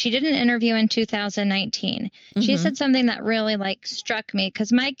Today Show. She did an interview in 2019. She said something that really like struck me,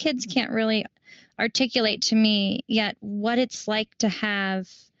 because my kids can't really articulate to me yet what it's like to have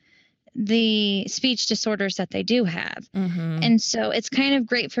the speech disorders that they do have. And so it's kind of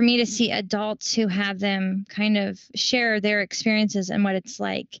great for me to see adults who have them kind of share their experiences and what it's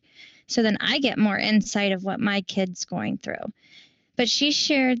like. So then I get more insight of what my kid's going through. But she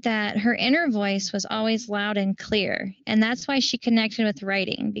shared that her inner voice was always loud and clear. And that's why she connected with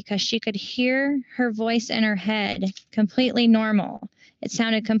writing, because she could hear her voice in her head completely normal. It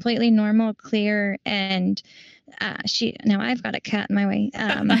sounded completely normal, clear, and now I've got a cat in my way.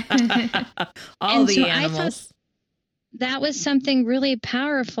 All the animals. I thought that was something really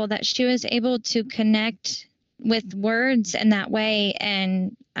powerful, that she was able to connect with words in that way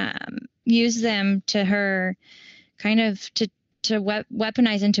and use them to her kind of to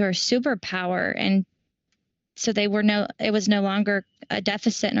weaponize into her superpower. And so it was no longer a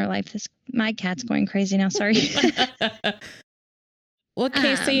deficit in her life. My cat's going crazy now. Sorry. Well,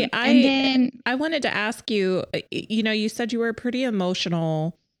 Casey, I wanted to ask you, you said you were pretty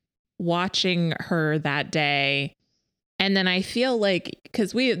emotional watching her that day. And then I feel like,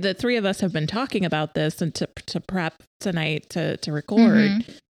 because the three of us have been talking about this and to prep tonight to record.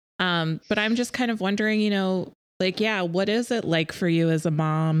 But I'm just kind of wondering, what is it like for you as a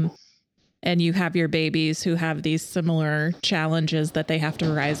mom, and you have your babies who have these similar challenges that they have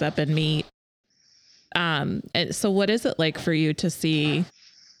to rise up and meet? And so what is it like for you to see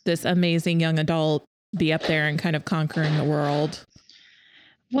this amazing young adult be up there and kind of conquering the world?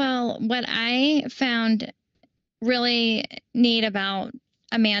 Well, what I found really neat about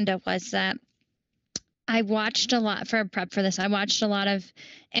Amanda was that I watched a lot for prep for this. I watched a lot of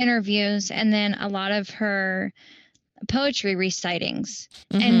interviews and then a lot of her poetry recitings.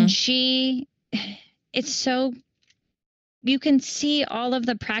 And she it's so, you can see all of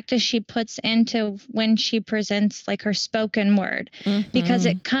the practice she puts into when she presents like her spoken word, because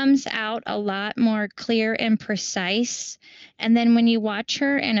it comes out a lot more clear and precise. And then when you watch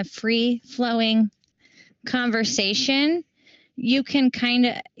her in a free flowing conversation, you can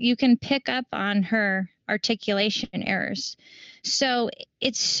pick up on her articulation errors. So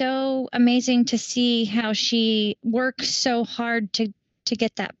it's so amazing to see how she works so hard to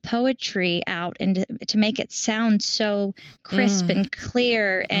get that poetry out and to make it sound so crisp and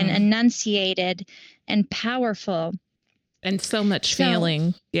clear and enunciated and powerful. And so much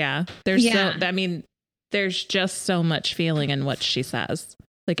feeling. Yeah. There's just so much feeling in what she says,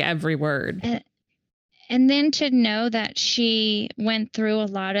 like every word. And then to know that she went through a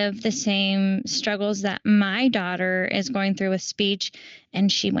lot of the same struggles that my daughter is going through with speech.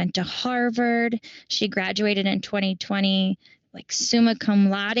 And she went to Harvard. She graduated in 2020, like summa cum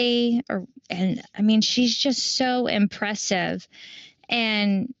laude. And I mean, she's just so impressive.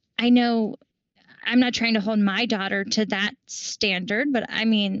 And I know I'm not trying to hold my daughter to that standard, but I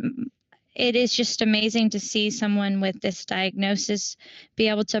mean, it is just amazing to see someone with this diagnosis be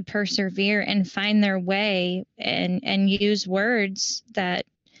able to persevere and find their way and use words that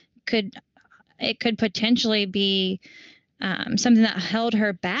could potentially be something that held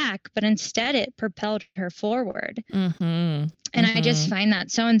her back, but instead it propelled her forward. And I just find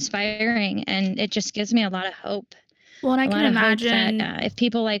that so inspiring, and it just gives me a lot of hope. Well, and I can imagine that, if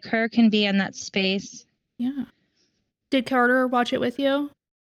people like her can be in that space. Yeah. Did Carter watch it with you?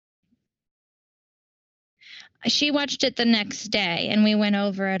 She watched it the next day, and we went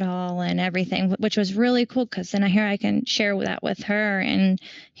over it all and everything, which was really cool, because then I can share that with her. And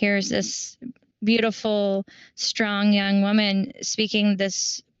here's this beautiful, strong young woman speaking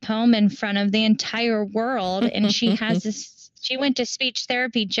this poem in front of the entire world. And she she went to speech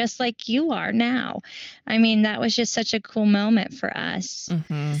therapy just like you are now. I mean, that was just such a cool moment for us.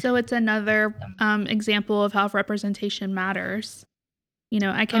 So it's another example of how representation matters. You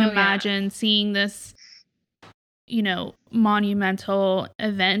know, I can imagine seeing this, you know, monumental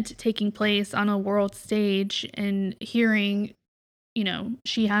event taking place on a world stage and hearing, you know,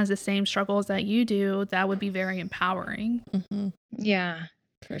 she has the same struggles that you do. That would be very empowering. Yeah,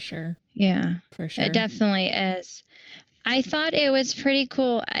 for sure. Yeah, for sure. It definitely is. I thought it was pretty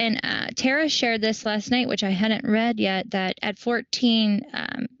cool. And Tara shared this last night, which I hadn't read yet, that at 14,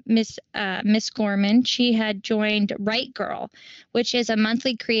 Miss Gorman, she had joined Write Girl, which is a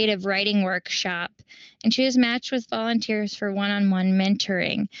monthly creative writing workshop. And she was matched with volunteers for one-on-one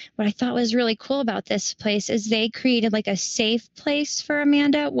mentoring. What I thought was really cool about this place is they created like a safe place for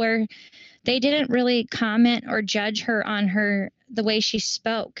Amanda, where they didn't really comment or judge her on the way she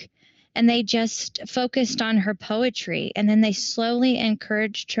spoke. And they just focused on her poetry. And then they slowly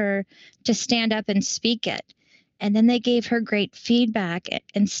encouraged her to stand up and speak it. And then they gave her great feedback.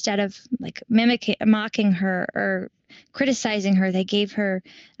 Instead of like mocking her or criticizing her, they gave her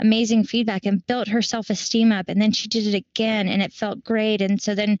amazing feedback and built her self-esteem up. And then she did it again, and it felt great. And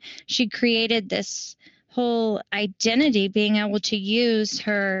so then she created this whole identity, being able to use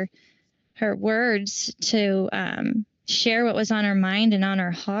her words to share what was on her mind and on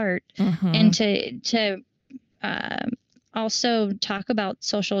her heart, and to also talk about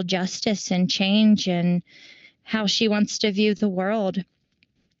social justice and change and how she wants to view the world.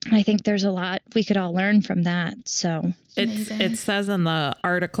 I think there's a lot we could all learn from that. So it says in the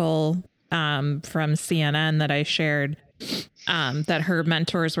article from CNN that I shared that her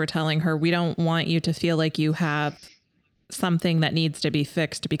mentors were telling her, we don't want you to feel like you have something that needs to be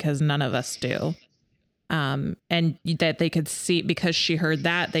fixed, because none of us do. And that they could see, because she heard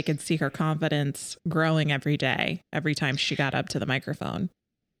that, they could see her confidence growing every day, every time she got up to the microphone.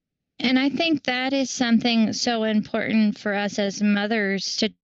 And I think that is something so important for us as mothers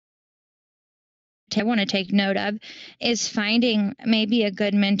to want to take note of, is finding maybe a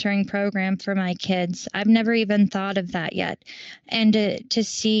good mentoring program for my kids. I've never even thought of that yet. And to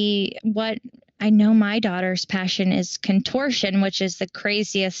see what, I know my daughter's passion is contortion, which is the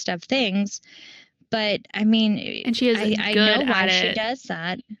craziest of things. But I mean, and she is I know why she does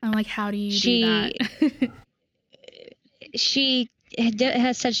that. I'm like, how do you do that? She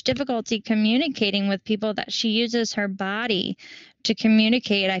has such difficulty communicating with people that she uses her body to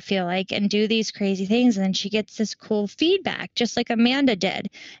communicate, I feel like, and do these crazy things. And then she gets this cool feedback, just like Amanda did.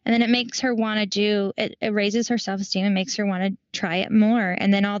 And then it makes her want to do it. It raises her self-esteem and makes her want to try it more.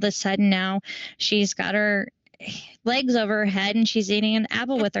 And then all of a sudden now she's got her legs over her head and she's eating an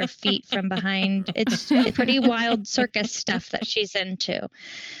apple with her feet from behind. It's pretty wild circus stuff that she's into.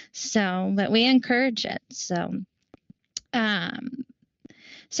 So, but we encourage it. So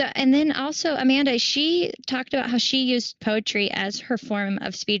So, and then also Amanda, she talked about how she used poetry as her form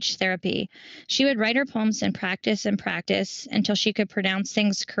of speech therapy. She would write her poems and practice until she could pronounce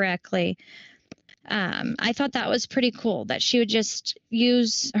things correctly. I thought that was pretty cool that she would just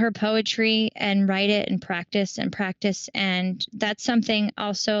use her poetry and write it and practice. And that's something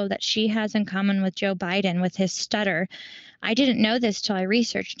also that she has in common with Joe Biden with his stutter. I didn't know this till I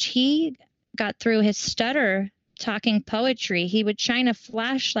walked. He got through his stutter talking poetry. He would shine a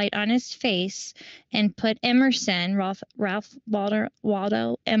flashlight on his face and put Emerson, Ralph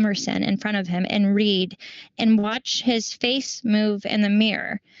Waldo Emerson, in front of him and read and watch his face move in the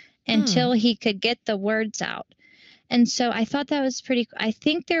mirror until he could get the words out. And so I thought that was pretty. I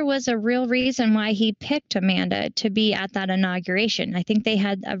think there was a real reason why he picked Amanda to be at that inauguration. I think they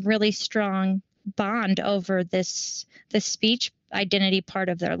had a really strong bond over the speech identity part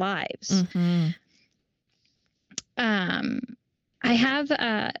of their lives. Mm-hmm. I have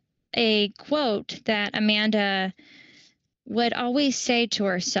a quote that Amanda would always say to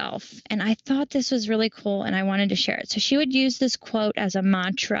herself, and I thought this was really cool and I wanted to share it. So she would use this quote as a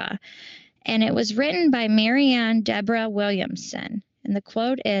mantra, and it was written by Marianne Deborah Williamson. And the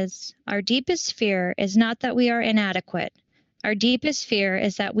quote is, "Our deepest fear is not that we are inadequate. Our deepest fear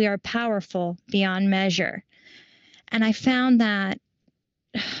is that we are powerful beyond measure." And I found that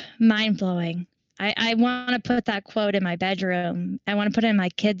mind-blowing. I want to put that quote in my bedroom. I want to put it in my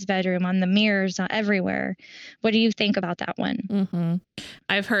kids' bedroom, on the mirrors, everywhere. What do you think about that one? Mm-hmm.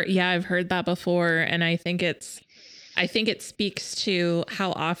 I've heard that before. And I think it speaks to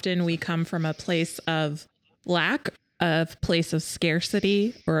how often we come from a place of lack, a place of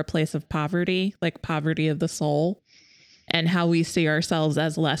scarcity, or a place of poverty, like poverty of the soul, and how we see ourselves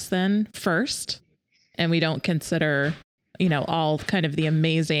as less than first. And we don't consider, all kind of the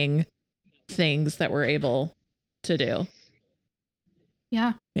amazing things that we're able to do.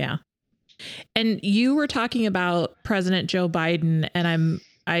 Yeah. Yeah. And you were talking about President Joe Biden, and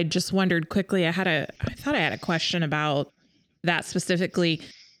I just wondered quickly, I thought I had a question about that specifically.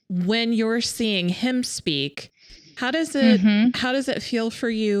 When you're seeing him speak, how does it feel for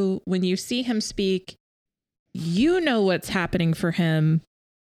you when you see him speak? You know what's happening for him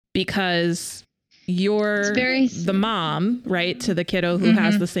because you're the mom, right, to the kiddo who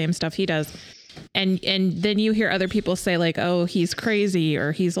has the same stuff he does. And then you hear other people say like, oh, he's crazy,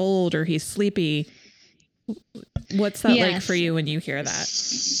 or he's old, or he's sleepy. What's that like for you when you hear that?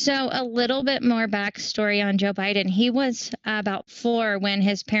 So a little bit more backstory on Joe Biden. He was about 4 when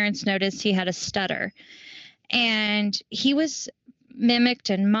his parents noticed he had a stutter. And he was mimicked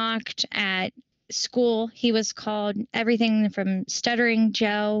and mocked at school. He was called everything from Stuttering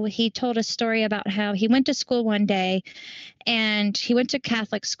Joe. He told a story about how he went to school one day, and he went to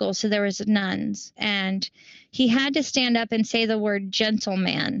Catholic school, so there was nuns, and he had to stand up and say the word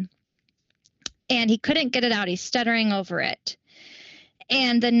gentleman, and he couldn't get it out. He's stuttering over it.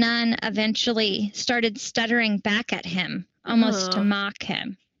 And the nun eventually started stuttering back at him, almost to mock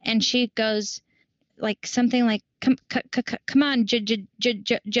him. And she goes like something like, come on, Joe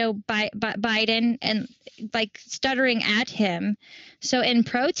Biden, and like stuttering at him. So in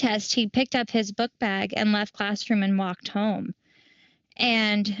protest, he picked up his book bag and left classroom and walked home,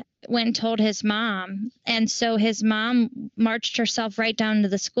 and went and told his mom. And so his mom marched herself right down to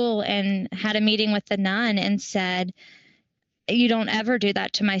the school and had a meeting with the nun and said, "You don't ever do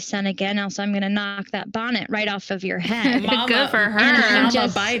that to my son again, else I'm going to knock that bonnet right off of your head." Good for her. Mama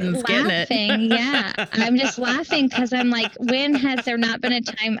Biden's getting it. Yeah. I'm just laughing because I'm like, when has there not been a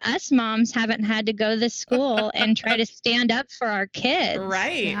time us moms haven't had to go to the school and try to stand up for our kids?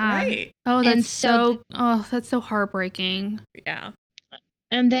 Right, Yeah. right. Oh, that's so heartbreaking. Yeah.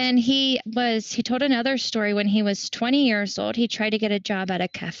 And then he told another story. When he was 20 years old, he tried to get a job at a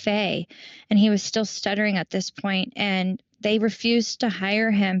cafe, and he was still stuttering at this point, and they refused to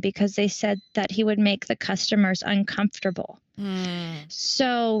hire him because they said that he would make the customers uncomfortable.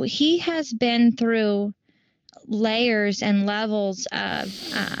 So he has been through layers and levels of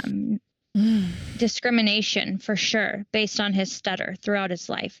discrimination, for sure, based on his stutter throughout his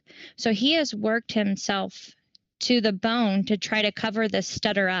life. So he has worked himself to the bone to try to cover this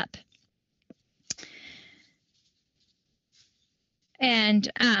stutter up. And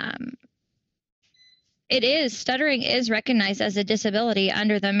stuttering is recognized as a disability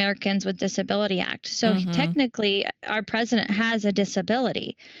under the Americans with Disability Act. So technically, our president has a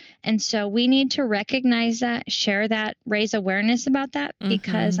disability. And so we need to recognize that, share that, raise awareness about that,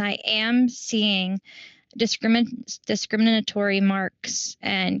 because I am seeing discriminatory marks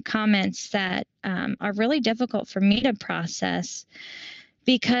and comments that are really difficult for me to process,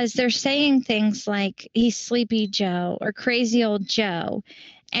 because they're saying things like, he's Sleepy Joe or Crazy Old Joe.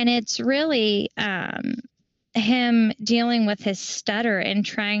 And it's really him dealing with his stutter and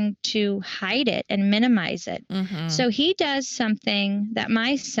trying to hide it and minimize it. So he does something that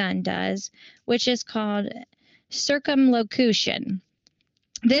my son does, which is called circumlocution.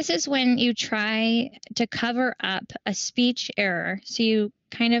 This is when you try to cover up a speech error. So you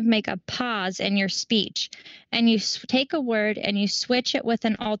kind of make a pause in your speech, and you take a word and you switch it with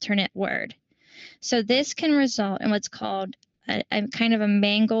an alternate word. So this can result in what's called a kind of a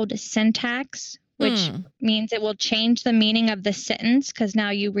mangled syntax, which means it will change the meaning of the sentence because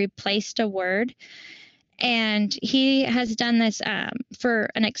now you replaced a word. And he has done this for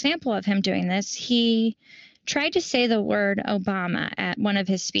an example of him doing this. He tried to say the word Obama at one of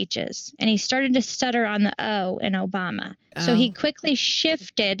his speeches, and he started to stutter on the O in Obama. So he quickly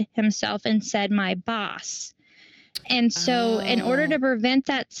shifted himself and said, my boss. And so in order to prevent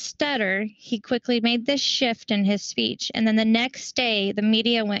that stutter, he quickly made this shift in his speech. And then the next day, the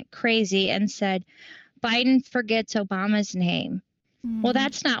media went crazy and said, Biden forgets Obama's name. Well,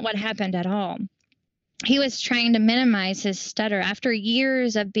 that's not what happened at all. He was trying to minimize his stutter. After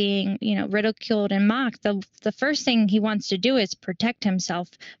years of being, ridiculed and mocked, the first thing he wants to do is protect himself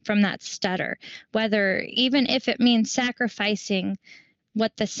from that stutter, even if it means sacrificing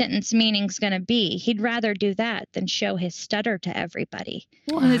what the sentence meaning is going to be. He'd rather do that than show his stutter to everybody.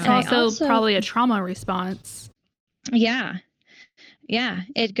 Well, and it's also probably a trauma response. Yeah. Yeah,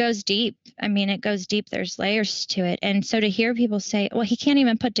 it goes deep. I mean, it goes deep. There's layers to it. And so to hear people say, well, he can't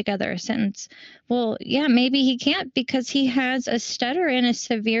even put together a sentence. Well, yeah, maybe he can't because he has a stutter and a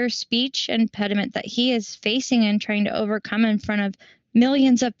severe speech impediment that he is facing and trying to overcome in front of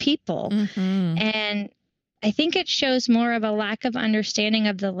millions of people. And I think it shows more of a lack of understanding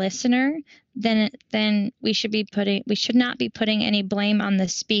of the listener than we should not be putting any blame on the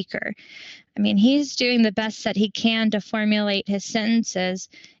speaker. I mean, he's doing the best that he can to formulate his sentences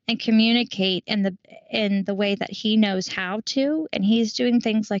and communicate in the way that he knows how to. And he's doing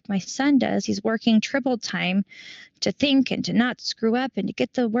things like my son does. He's working triple time to think and to not screw up and to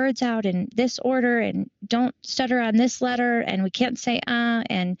get the words out in this order and don't stutter on this letter and we can't say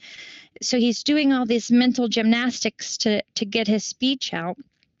and so he's doing all these mental gymnastics to get his speech out.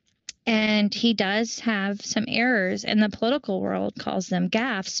 And he does have some errors, and the political world calls them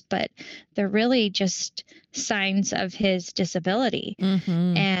gaffes, but they're really just signs of his disability.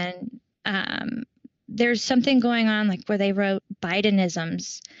 And there's something going on like where they wrote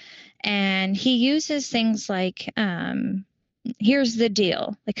Bidenisms, and he uses things like, here's the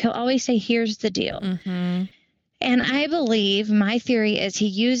deal. Like he'll always say, here's the deal. And I believe my theory is he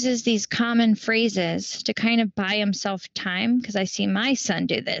uses these common phrases to kind of buy himself time, because I see my son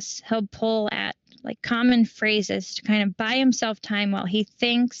do this. He'll pull at like common phrases to kind of buy himself time while he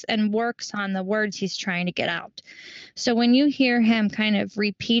thinks and works on the words he's trying to get out. So when you hear him kind of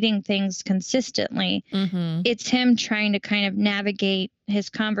repeating things consistently, it's him trying to kind of navigate his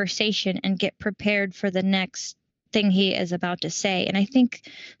conversation and get prepared for the next thing he is about to say. And I think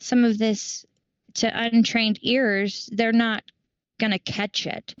some of this, to untrained ears, they're not going to catch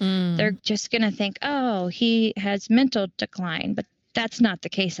it. They're just going to think, oh, he has mental decline. But that's not the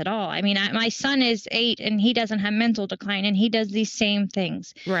case at all. I mean, my son is 8 and he doesn't have mental decline, and he does these same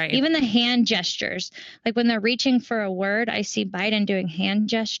things. Right. Even the hand gestures, like when they're reaching for a word, I see Biden doing hand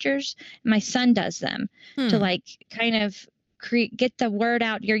gestures. My son does them to like kind of get the word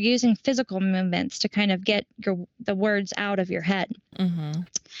out. You're using physical movements to kind of get the words out of your head.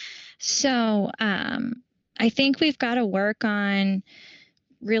 So I think we've got to work on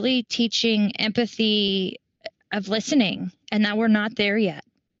really teaching empathy of listening, and that we're not there yet,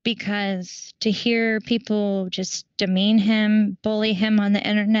 because to hear people just demean him, bully him on the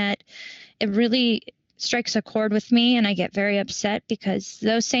internet, it really strikes a chord with me, and I get very upset because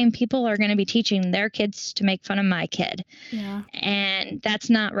those same people are going to be teaching their kids to make fun of my kid. Yeah. And that's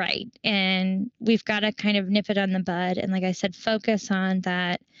not right. And we've got to kind of nip it on the bud. And like I said, focus on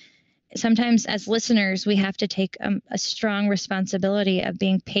that. Sometimes as listeners, we have to take a strong responsibility of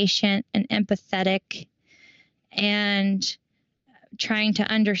being patient and empathetic and trying to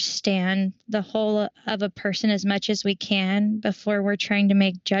understand the whole of a person as much as we can before we're trying to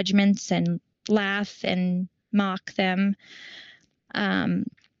make judgments and laugh and mock them.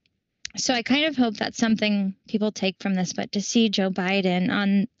 So I kind of hope that's something people take from this, but to see Joe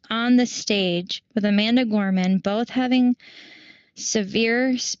Biden on the stage with Amanda Gorman, both having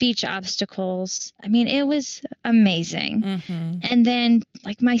severe speech obstacles. I mean, it was amazing. And then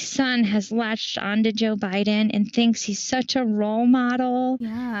like my son has latched onto Joe Biden and thinks he's such a role model.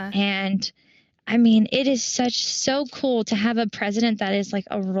 Yeah. And I mean, it is so cool to have a president that is like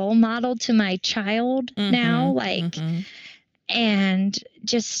a role model to my child now, like, and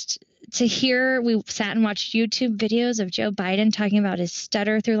just to hear, we sat and watched YouTube videos of Joe Biden talking about his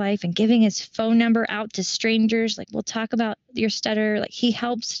stutter through life and giving his phone number out to strangers. Like, we'll talk about your stutter. Like, he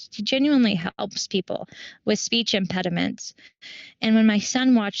genuinely helps people with speech impediments. And when my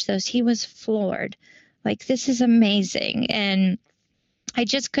son watched those, he was floored. Like, this is amazing. And I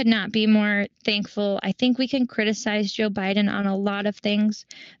just could not be more thankful. I think we can criticize Joe Biden on a lot of things,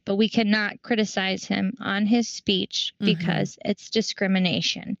 but we cannot criticize him on his speech because it's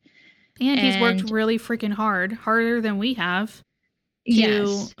discrimination. And he's worked really freaking hard, harder than we have,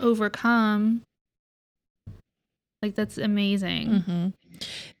 to overcome. Like, that's amazing.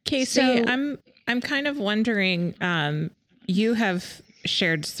 Casey, so, I'm kind of wondering, you have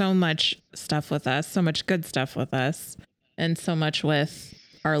shared so much stuff with us, so much good stuff with us, and so much with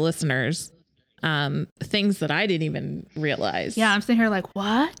our listeners, things that I didn't even realize. Yeah, I'm sitting here like,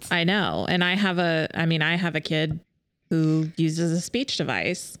 what? I know. And I have a kid who uses a speech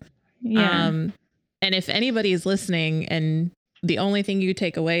device. Yeah. And if anybody's listening and the only thing you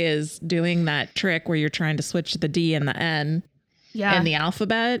take away is doing that trick where you're trying to switch the D and the N in the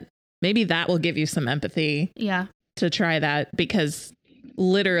alphabet, maybe that will give you some empathy. Yeah. To try that, because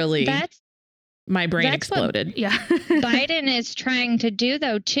literally my brain exploded. Biden is trying to do,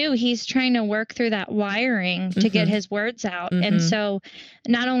 though, too. He's trying to work through that wiring to get his words out. And so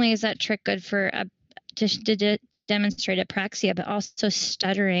not only is that trick good for to demonstrate apraxia, but also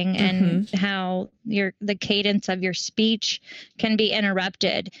stuttering and how the cadence of your speech can be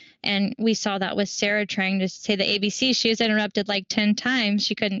interrupted. And we saw that with Sarah trying to say the ABC. She was interrupted like 10 times.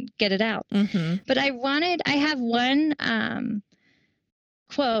 She couldn't get it out. But I have one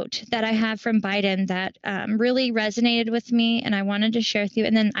quote that I have from Biden that really resonated with me, and I wanted to share with you.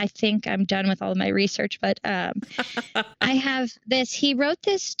 And then I think I'm done with all of my research, but I have this. He wrote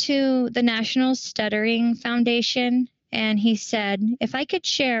this to the National Stuttering Foundation, and he said, "If I could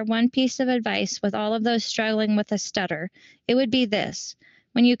share one piece of advice with all of those struggling with a stutter, it would be this.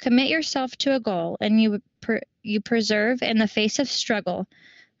 When you commit yourself to a goal and you persevere in the face of struggle,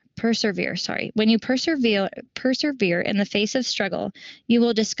 when you persevere in the face of struggle, you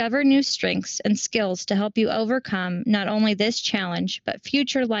will discover new strengths and skills to help you overcome not only this challenge, but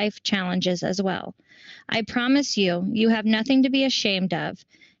future life challenges as well. I promise you, you have nothing to be ashamed of,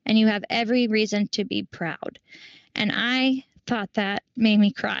 and you have every reason to be proud." And I thought that made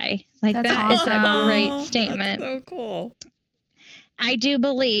me cry. Like, that's awesome. Is a great statement. That's so cool. I do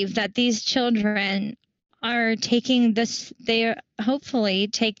believe that these children are taking this, they hopefully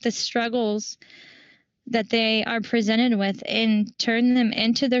take the struggles that they are presented with and turn them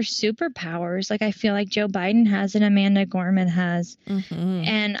into their superpowers. Like I feel like Joe Biden has and Amanda Gorman has.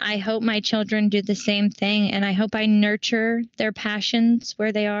 And I hope my children do the same thing. And I hope I nurture their passions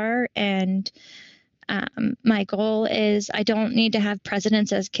where they are. And my goal is, I don't need to have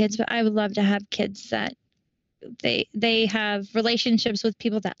presidents as kids, but I would love to have kids that they have relationships with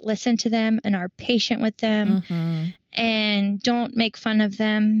people that listen to them and are patient with them and don't make fun of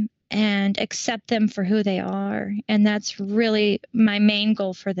them and accept them for who they are. And that's really my main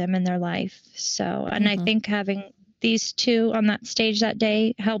goal for them in their life. So, and I think having these two on that stage that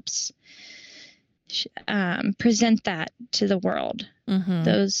day helps present that to the world,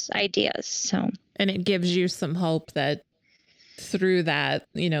 those ideas. So, and it gives you some hope that through that,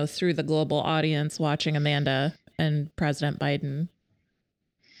 through the global audience watching Amanda and President Biden,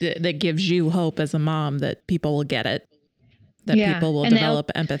 that gives you hope as a mom that people will get it, that people will develop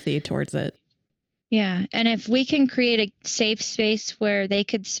empathy towards it. Yeah. And if we can create a safe space where they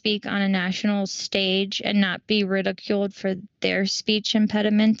could speak on a national stage and not be ridiculed for their speech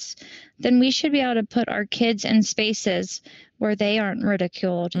impediments, then we should be able to put our kids in spaces where they aren't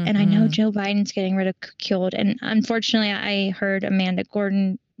ridiculed. And I know Joe Biden's getting ridiculed. And unfortunately, I heard Amanda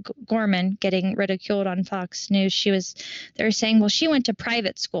Gorman getting ridiculed on Fox News. They were saying, well, she went to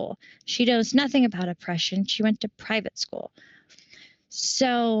private school. She knows nothing about oppression. She went to private school.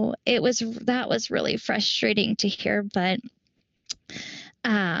 So that was really frustrating to hear, but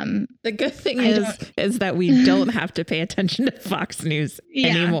the good thing is that we don't have to pay attention to Fox News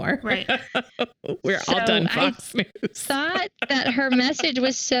anymore. Right. We're all done Fox News. Thought that her message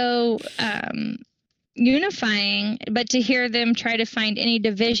was so unifying, but to hear them try to find any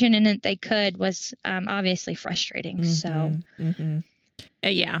division in it they could was obviously frustrating. So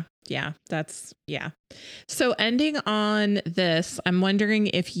So ending on this, I'm wondering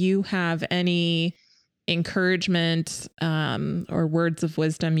if you have any encouragement or words of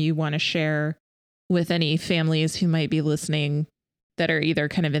wisdom you want to share with any families who might be listening that are either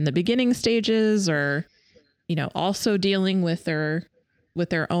kind of in the beginning stages or, also dealing with their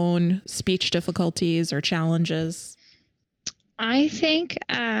own speech difficulties or challenges. I think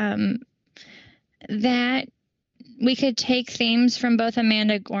that we could take themes from both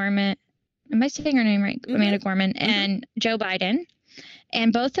Amanda Gorman. Am I saying her name right? Amanda Gorman and Joe Biden.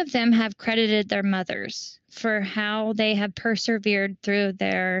 And both of them have credited their mothers for how they have persevered through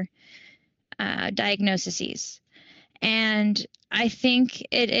their diagnoses. And I think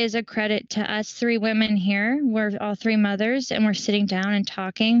it is a credit to us three women here. We're all three mothers, and we're sitting down and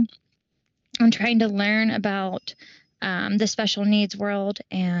talking and trying to learn about the special needs world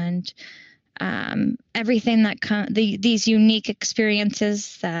and everything that these unique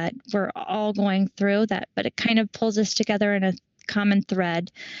experiences that we're all going through, but it kind of pulls us together in a common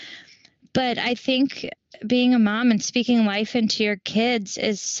thread. But I think being a mom and speaking life into your kids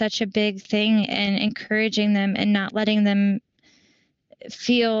is such a big thing, and encouraging them and not letting them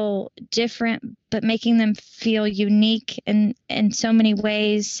feel different, but making them feel unique in so many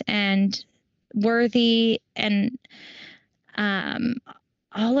ways and worthy, and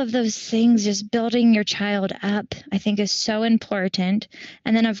all of those things, just building your child up, I think is so important.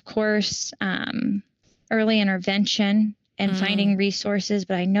 And then of course, early intervention and finding resources,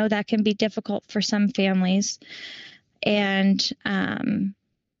 but I know that can be difficult for some families. And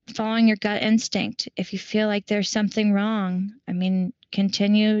following your gut instinct. If you feel like there's something wrong, I mean,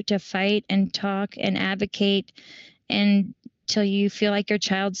 continue to fight and talk and advocate until you feel like your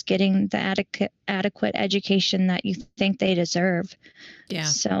child's getting the adequate education that you think they deserve. Yeah.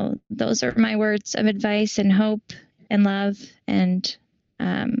 So those are my words of advice and hope and love. And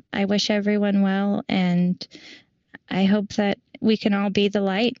I wish everyone well. And I hope that we can all be the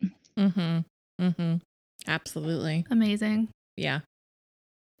light. Mm-hmm. Mm-hmm. Absolutely. Amazing. Yeah.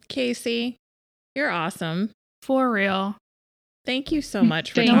 Casey, you're awesome. For real. Thank you so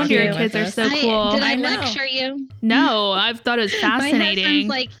much for Thank No wonder talking your with kids are us. so cool. Did I I know. lecture you? No, I've thought it was My husband's fascinating.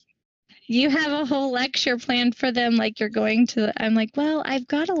 like, you have a whole lecture planned for them, like you're going to. I'm like, well, I've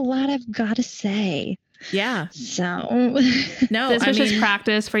got a lot I've got to say. Yeah. So No, This I was just mean,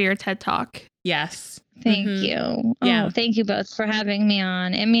 practice for your TED Talk. yes. thank Mhm. you. Yeah. Oh, thank you both for having me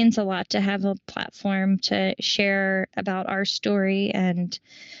on. It means a lot to have a platform to share about our story and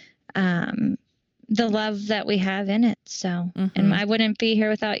the love that we have in it. So, and Mhm. I wouldn't be here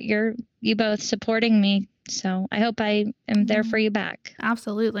without you both supporting me. So I hope I am there for you back.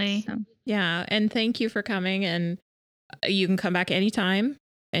 Absolutely. So. Yeah. And thank you for coming. And you can come back anytime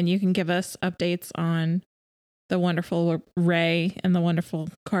and you can give us updates on the wonderful Ray and the wonderful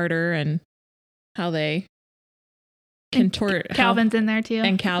Carter and how they contort. Calvin's in there too.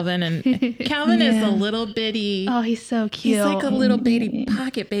 And Calvin. And Calvin is Yeah. a little bitty. Oh, he's so cute. He's like a little bitty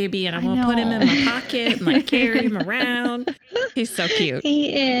pocket baby, and I'm gonna put him in my pocket and like carry him around. He's so cute.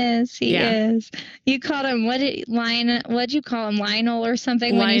 He is. He Yeah. is. You called him what'd you call him? Lionel or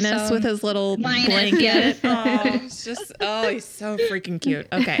something? when you saw Linus him? with his little Linus, blanket. yes. It's just he's so freaking cute.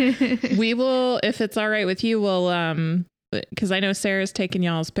 Okay. We will, if it's all right with you, we'll because I know Sarah's taking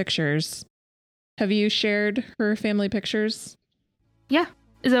y'all's pictures. Have you shared her family pictures? Yeah.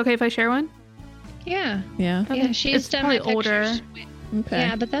 Is it okay if I share one? Yeah. Yeah. Yeah. She's It's done probably my pictures. older. Okay.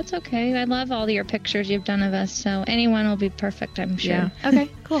 Yeah, but that's okay. I love all your pictures you've done of us. So anyone will be perfect, I'm sure. Yeah. Okay,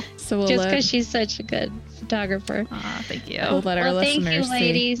 cool. So we'll Just let, because she's such a good photographer. Thank you. we'll let our Well, thank listeners you,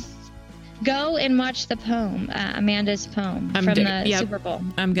 ladies. Go and watch the poem, Amanda's poem I'm from do- the yeah, Super Bowl.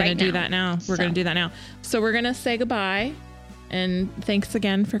 I'm going right to do now. that now. We're going to do that now. So we're going to say goodbye. And thanks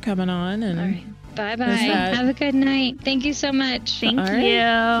again for coming on. And All right. Bye-bye. Is that- Have a good night. Thank you so much. Thank All you.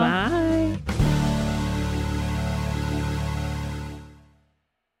 right. Bye.